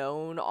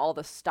known all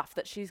the stuff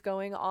that she's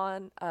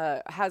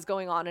has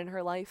going on in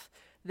her life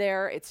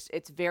there.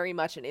 It's very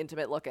much an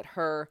intimate look at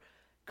her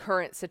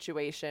current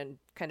situation,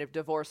 kind of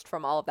divorced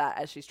from all of that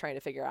as she's trying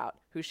to figure out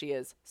who she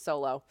is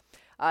solo.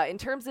 In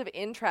terms of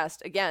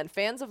interest, again,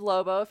 fans of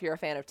Lobo, if you're a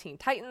fan of Teen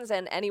Titans,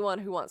 and anyone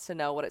who wants to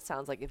know what it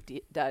sounds like if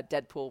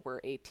Deadpool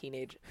were a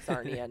teenage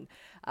Zarnian,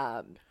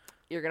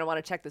 you're going to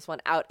want to check this one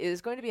out. It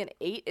is going to be an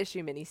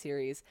 8-issue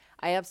miniseries.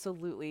 I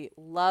absolutely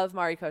love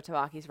Mariko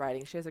Tamaki's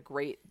writing. She has a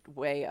great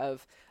way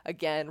of,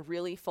 again,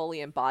 really fully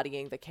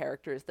embodying the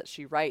characters that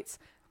she writes.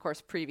 Of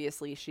course,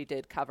 previously she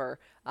did cover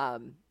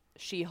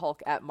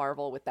She-Hulk at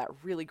Marvel with that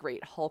really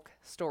great Hulk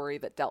story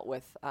that dealt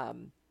with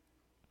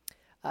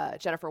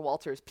Jennifer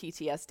Walters'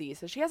 PTSD.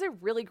 So she has a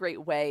really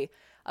great way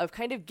of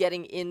kind of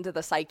getting into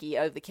the psyche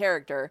of the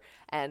character.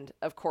 And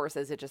of course,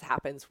 as it just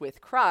happens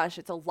with Crush,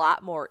 it's a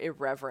lot more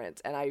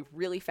irreverent. And I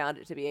really found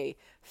it to be a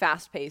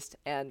fast-paced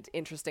and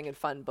interesting and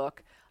fun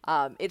book.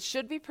 It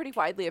should be pretty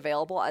widely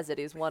available, as it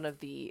is one of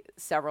the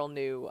several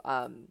new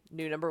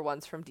number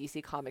ones from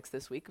DC Comics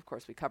this week. Of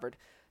course, we covered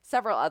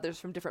several others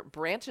from different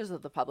branches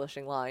of the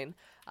publishing line.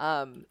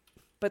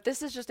 But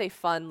this is just a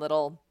fun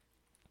little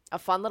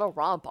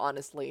romp,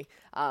 honestly.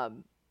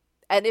 And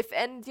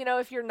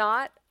if you're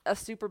not a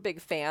super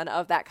big fan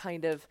of that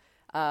kind of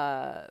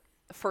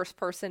first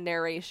person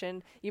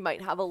narration, you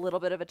might have a little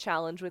bit of a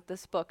challenge with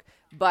this book.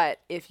 But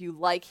if you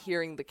like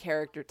hearing the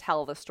character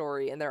tell the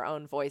story in their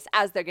own voice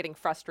as they're getting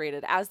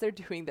frustrated, as they're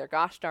doing their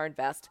gosh darn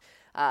best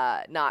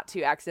not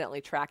to accidentally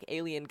track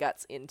alien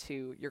guts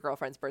into your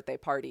girlfriend's birthday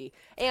party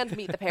and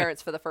meet the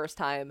parents for the first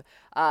time,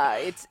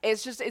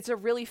 it's a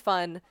really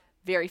fun,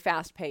 very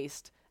fast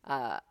paced,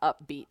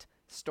 upbeat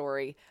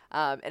story.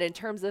 And in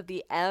terms of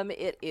the M,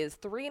 it is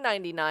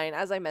 $3.99.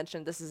 As I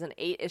mentioned, this is an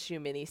 8-issue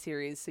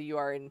miniseries, so you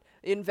are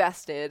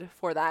invested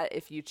for that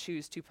if you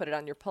choose to put it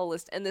on your pull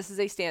list. And this is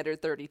a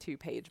standard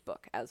 32-page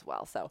book as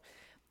well. So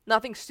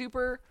nothing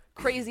super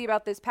crazy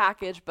about this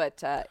package,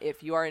 but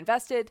if you are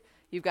invested,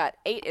 you've got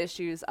 8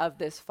 issues of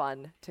this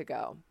fun to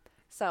go.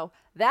 So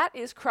that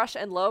is Crush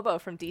and Lobo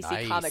from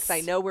DC Comics. I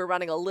know we're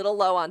running a little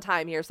low on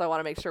time here, so I want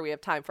to make sure we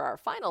have time for our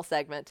final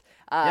segment.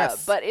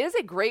 Yes. But it is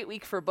a great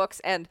week for books,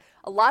 and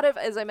a lot of,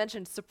 as I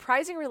mentioned,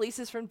 surprising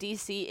releases from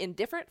DC in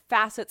different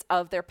facets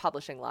of their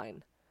publishing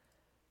line.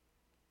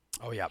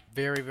 Oh, yeah.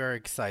 Very, very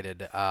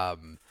excited.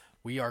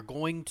 We are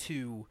going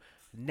to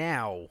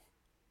now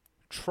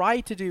try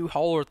to do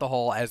Holler at the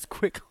Hall as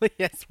quickly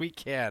as we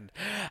can.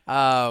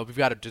 We've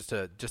got just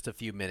a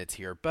few minutes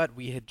here, but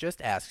we had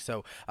just asked.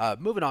 So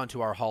moving on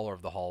to our Holler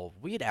of the Hall,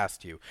 we had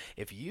asked you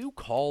if you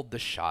called the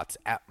shots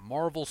at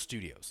Marvel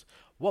Studios,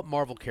 what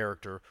Marvel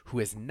character who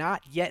is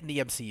not yet in the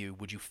MCU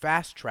would you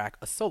fast track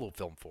a solo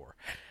film for?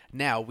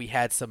 Now, we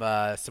had some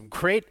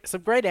great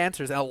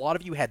answers, and a lot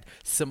of you had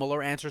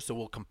similar answers, so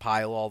we'll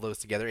compile all those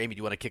together. Amy, do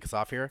you want to kick us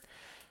off here?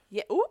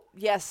 Yeah. Ooh,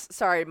 yes.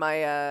 Sorry,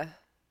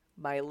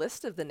 my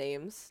list of the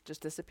names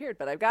just disappeared,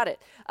 but I've got it.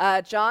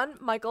 John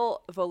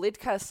Michael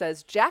Volidka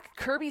says Jack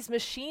Kirby's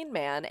Machine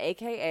Man,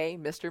 a.k.a.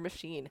 Mr.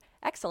 Machine.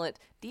 Excellent.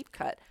 Deep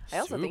cut. I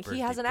also think he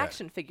has an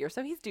action figure,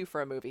 so he's due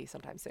for a movie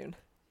sometime soon.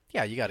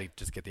 Yeah, you got to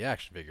just get the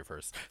action figure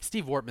first.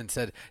 Steve Wortman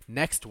said,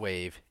 Next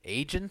Wave,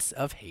 Agents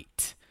of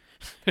Hate.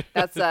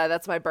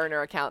 That's my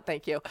burner account.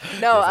 Thank you.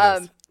 No, Yes,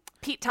 it is.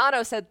 Pete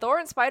Tano said Thor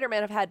and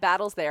Spider-Man have had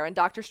battles there, and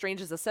Doctor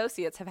Strange's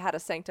associates have had a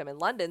sanctum in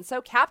London, so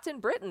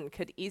Captain Britain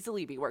could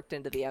easily be worked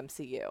into the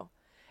MCU.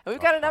 And we've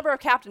got a number of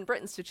Captain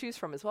Britons to choose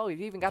from as well. We've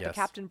even got the Yes.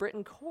 Captain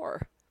Britain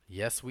Corps.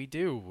 Yes, we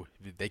do.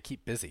 They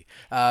keep busy.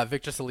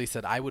 Victor Solis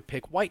said, I would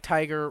pick White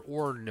Tiger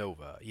or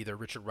Nova, either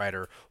Richard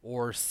Rider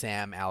or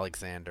Sam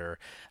Alexander.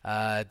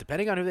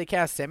 Depending on who they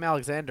cast, Sam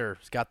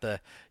Alexander's got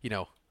the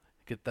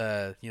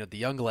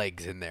young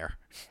legs in there.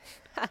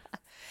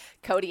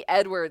 Cody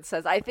Edwards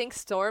says, I think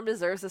Storm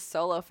deserves a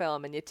solo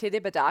film, and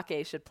Yetide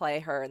Badake should play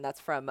her, and that's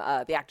from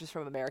the actress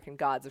from American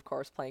Gods, of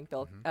course, playing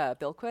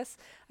Bilquis,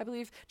 I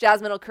believe.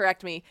 Jasmine will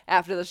correct me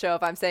after the show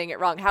if I'm saying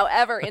it wrong.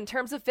 However, in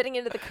terms of fitting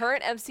into the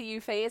current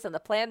MCU phase and the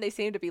plan they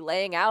seem to be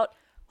laying out,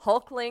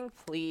 Hulkling,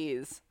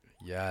 please.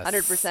 Yes.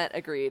 100%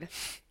 agreed.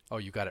 Oh,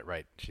 you got it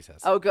right, she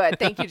says. Oh, good.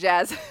 Thank you,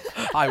 Jazz.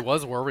 I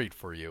was worried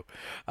for you.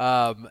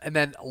 And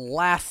then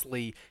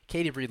lastly,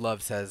 Katie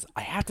Breedlove says,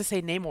 I have to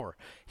say Namor.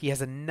 He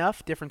has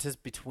enough differences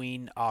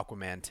between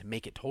Aquaman to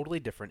make it totally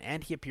different,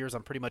 and he appears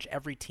on pretty much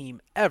every team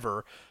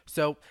ever,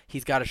 so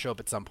he's got to show up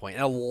at some point.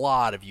 And a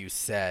lot of you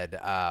said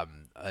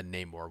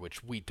Namor,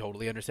 which we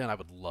totally understand. I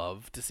would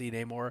love to see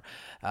Namor.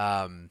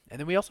 And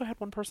then we also had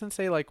one person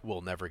say, like,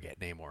 we'll never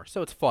get Namor.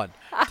 So it's fun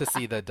to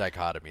see the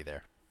dichotomy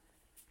there.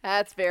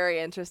 That's very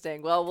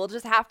interesting. Well, we'll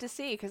just have to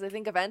see, because I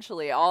think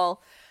eventually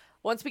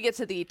once we get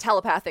to the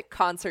telepathic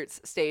concerts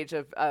stage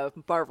of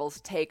Marvel's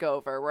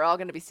takeover, we're all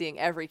going to be seeing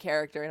every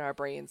character in our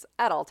brains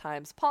at all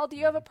times. Paul, do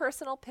you have a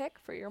personal pick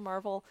for your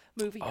Marvel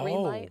movie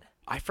Greenlight?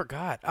 I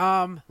forgot.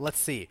 Let's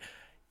see.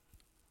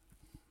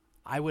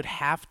 I would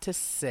have to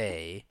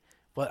say,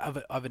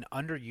 well, of an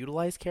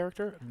underutilized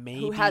character,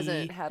 maybe Who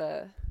hasn't had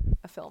a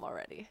film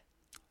already?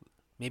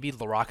 Maybe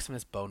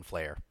Loraximus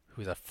Boneflayer,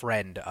 who's a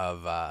friend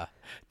of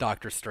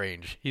Doctor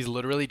Strange. He's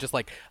literally just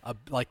like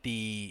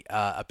the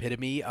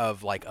epitome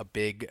of like a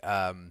big,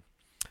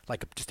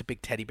 just a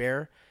big teddy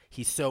bear.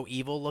 He's so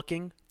evil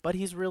looking, but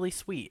he's really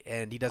sweet,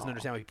 and he doesn't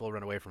understand why people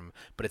run away from him.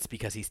 But it's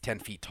because he's 10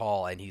 feet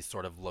tall, and he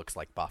sort of looks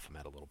like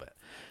Baphomet a little bit.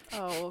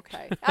 Oh,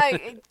 okay.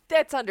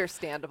 That's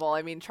understandable.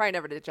 I mean, try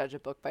never to judge a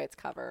book by its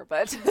cover,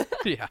 but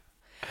Yeah.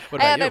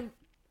 What about you?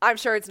 I'm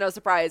sure it's no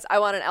surprise. I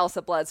want an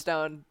Elsa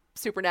Bloodstone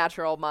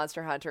supernatural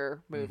monster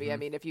hunter movie. I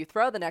mean, if you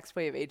throw the next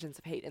wave of Agents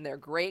of Hate in there,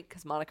 great,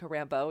 because Monica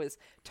Rambeau is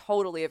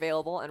totally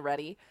available and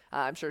ready.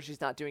 I'm sure she's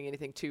not doing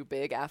anything too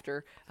big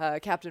after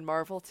Captain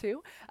Marvel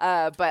 2.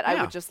 But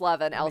I would just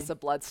love an Elsa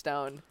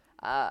Bloodstone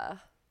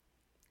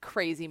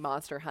crazy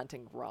monster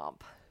hunting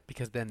romp.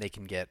 Because then they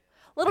can get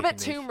A little bit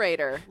Tomb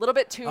Raider. A little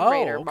bit Tomb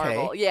Raider okay.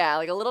 Marvel. Yeah,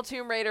 like a little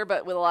Tomb Raider,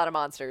 but with a lot of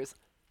monsters.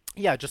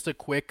 Yeah, just a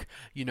quick,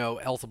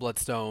 Elsa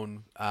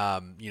Bloodstone,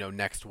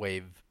 next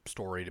wave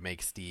story to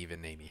make Steve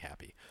and Amy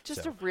happy.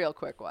 Just So, a real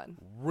quick one.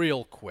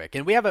 real quick.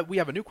 And we have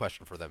a new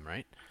question for them,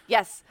 right?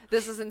 Yes,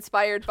 this is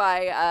inspired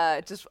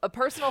by just a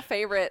personal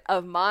favorite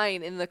of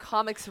mine in the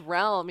comics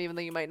realm, even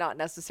though you might not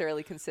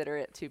necessarily consider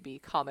it to be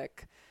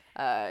complete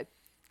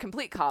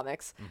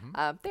comics.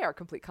 They are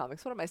complete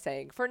comics. What am I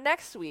saying? For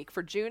next week,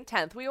 for June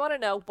 10th, we want to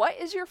know, what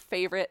is your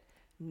favorite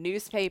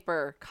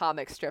newspaper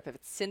comic strip? If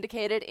it's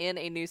syndicated in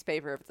a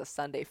newspaper, if it's a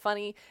Sunday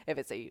Funny, if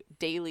it's a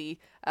daily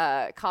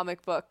comic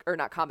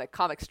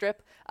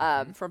strip,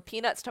 from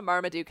Peanuts to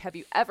Marmaduke, have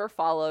you ever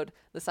followed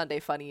the Sunday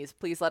Funnies?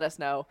 Please let us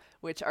know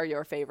which are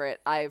your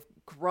favorite. I've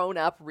grown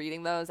up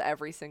reading those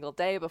every single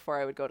day before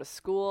I would go to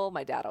school.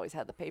 My dad always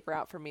had the paper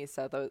out for me,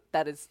 so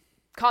that is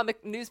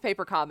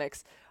newspaper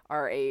comics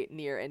are a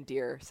near and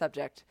dear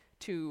subject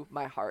to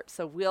my heart.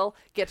 So we'll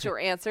get your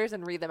answers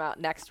and read them out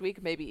next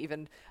week, maybe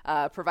even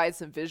provide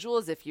some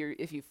visuals if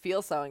you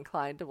feel so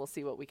inclined, and we'll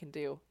see what we can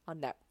do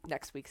on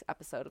next week's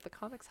episode of the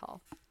Comics Hall.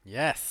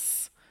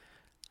 Yes.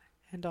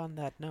 And on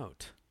that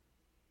note,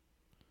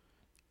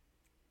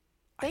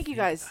 Thank you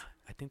guys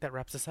I think that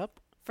wraps us up.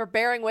 for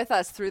bearing with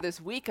us through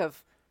this week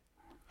of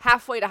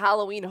halfway to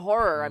Halloween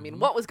horror. I mean,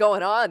 what was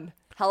going on?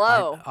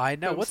 Hello. I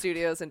know. Boom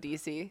Studios in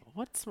DC.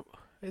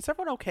 Is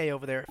everyone okay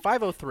over there?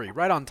 5:03,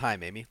 right on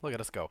time, Amy. Look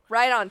at us go.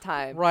 Right on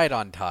time. Right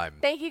on time.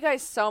 Thank you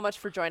guys so much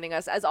for joining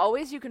us. As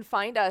always, you can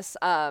find us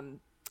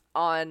on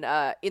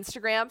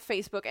Instagram,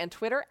 Facebook, and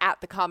Twitter at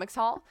The Comics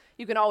Hall.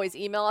 You can always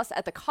email us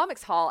at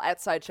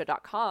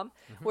thecomicshall@sideshow.com.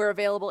 We're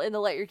available in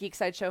the Let Your Geek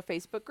Sideshow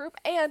Facebook group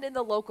and in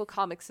the local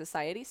comic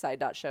society,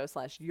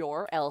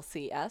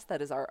 side.show/yourLCS.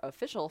 That is our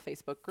official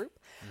Facebook group.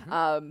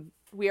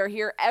 We are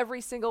here every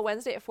single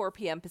Wednesday at 4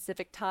 p.m.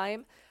 Pacific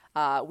time.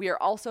 We are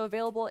also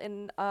available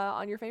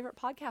on your favorite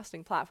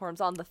podcasting platforms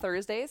on the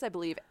Thursdays. I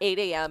believe 8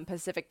 a.m.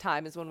 Pacific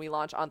time is when we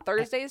launch on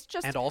Thursdays.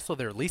 And also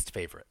their least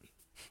favorite.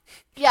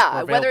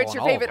 Yeah, We're whether it's available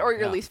your on all of favorite or them,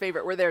 your yeah. least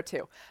favorite, we're there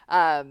too.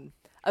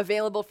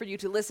 Available for you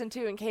to listen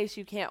to in case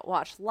you can't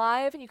watch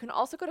live. And you can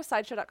also go to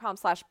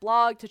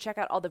sideshow.com/blog to check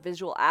out all the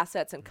visual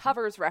assets and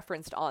covers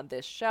referenced on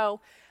this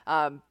show.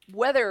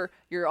 Whether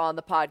you're on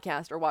the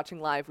podcast or watching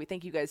live, we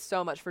thank you guys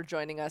so much for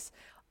joining us.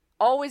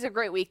 Always a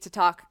great week to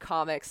talk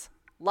comics.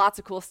 Lots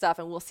of cool stuff.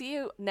 And we'll see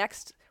you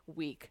next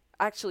week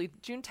actually,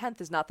 June 10th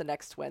is not the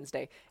next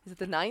Wednesday. Is it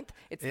the 9th?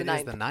 It's the It 9th.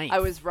 is the 9th. I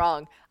was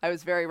wrong. I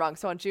was very wrong.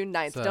 So on June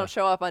 9th, don't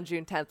show up on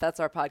June 10th. That's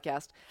our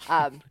podcast.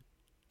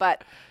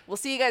 But we'll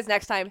see you guys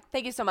next time.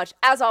 Thank you so much.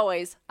 As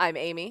always, I'm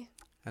Amy.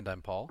 And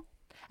I'm Paul.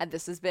 And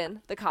this has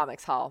been the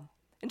Comics Hall.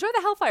 Enjoy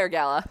the Hellfire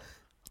Gala.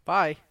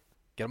 Bye.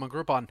 Get them on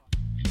Groupon.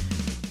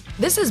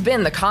 This has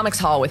been the Comics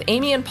Hall with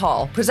Amy and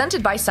Paul,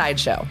 presented by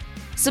Sideshow.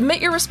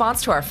 Submit your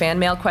response to our fan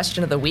mail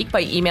question of the week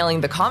by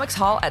emailing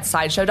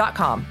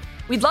thecomicshall@sideshow.com.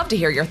 We'd love to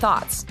hear your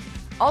thoughts.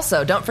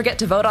 Also, don't forget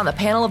to vote on the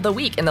panel of the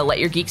week in the Let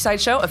Your Geek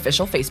Sideshow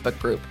official Facebook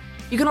group.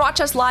 You can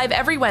watch us live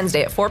every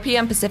Wednesday at 4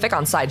 p.m. Pacific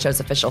on Sideshow's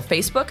official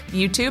Facebook,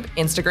 YouTube,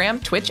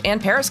 Instagram, Twitch, and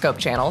Periscope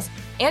channels.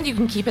 And you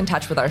can keep in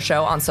touch with our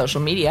show on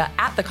social media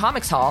at The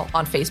Comics Hall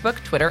on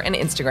Facebook, Twitter, and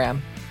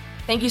Instagram.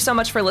 Thank you so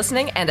much for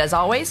listening, and as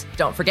always,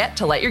 don't forget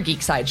to let your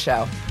geek side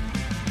show.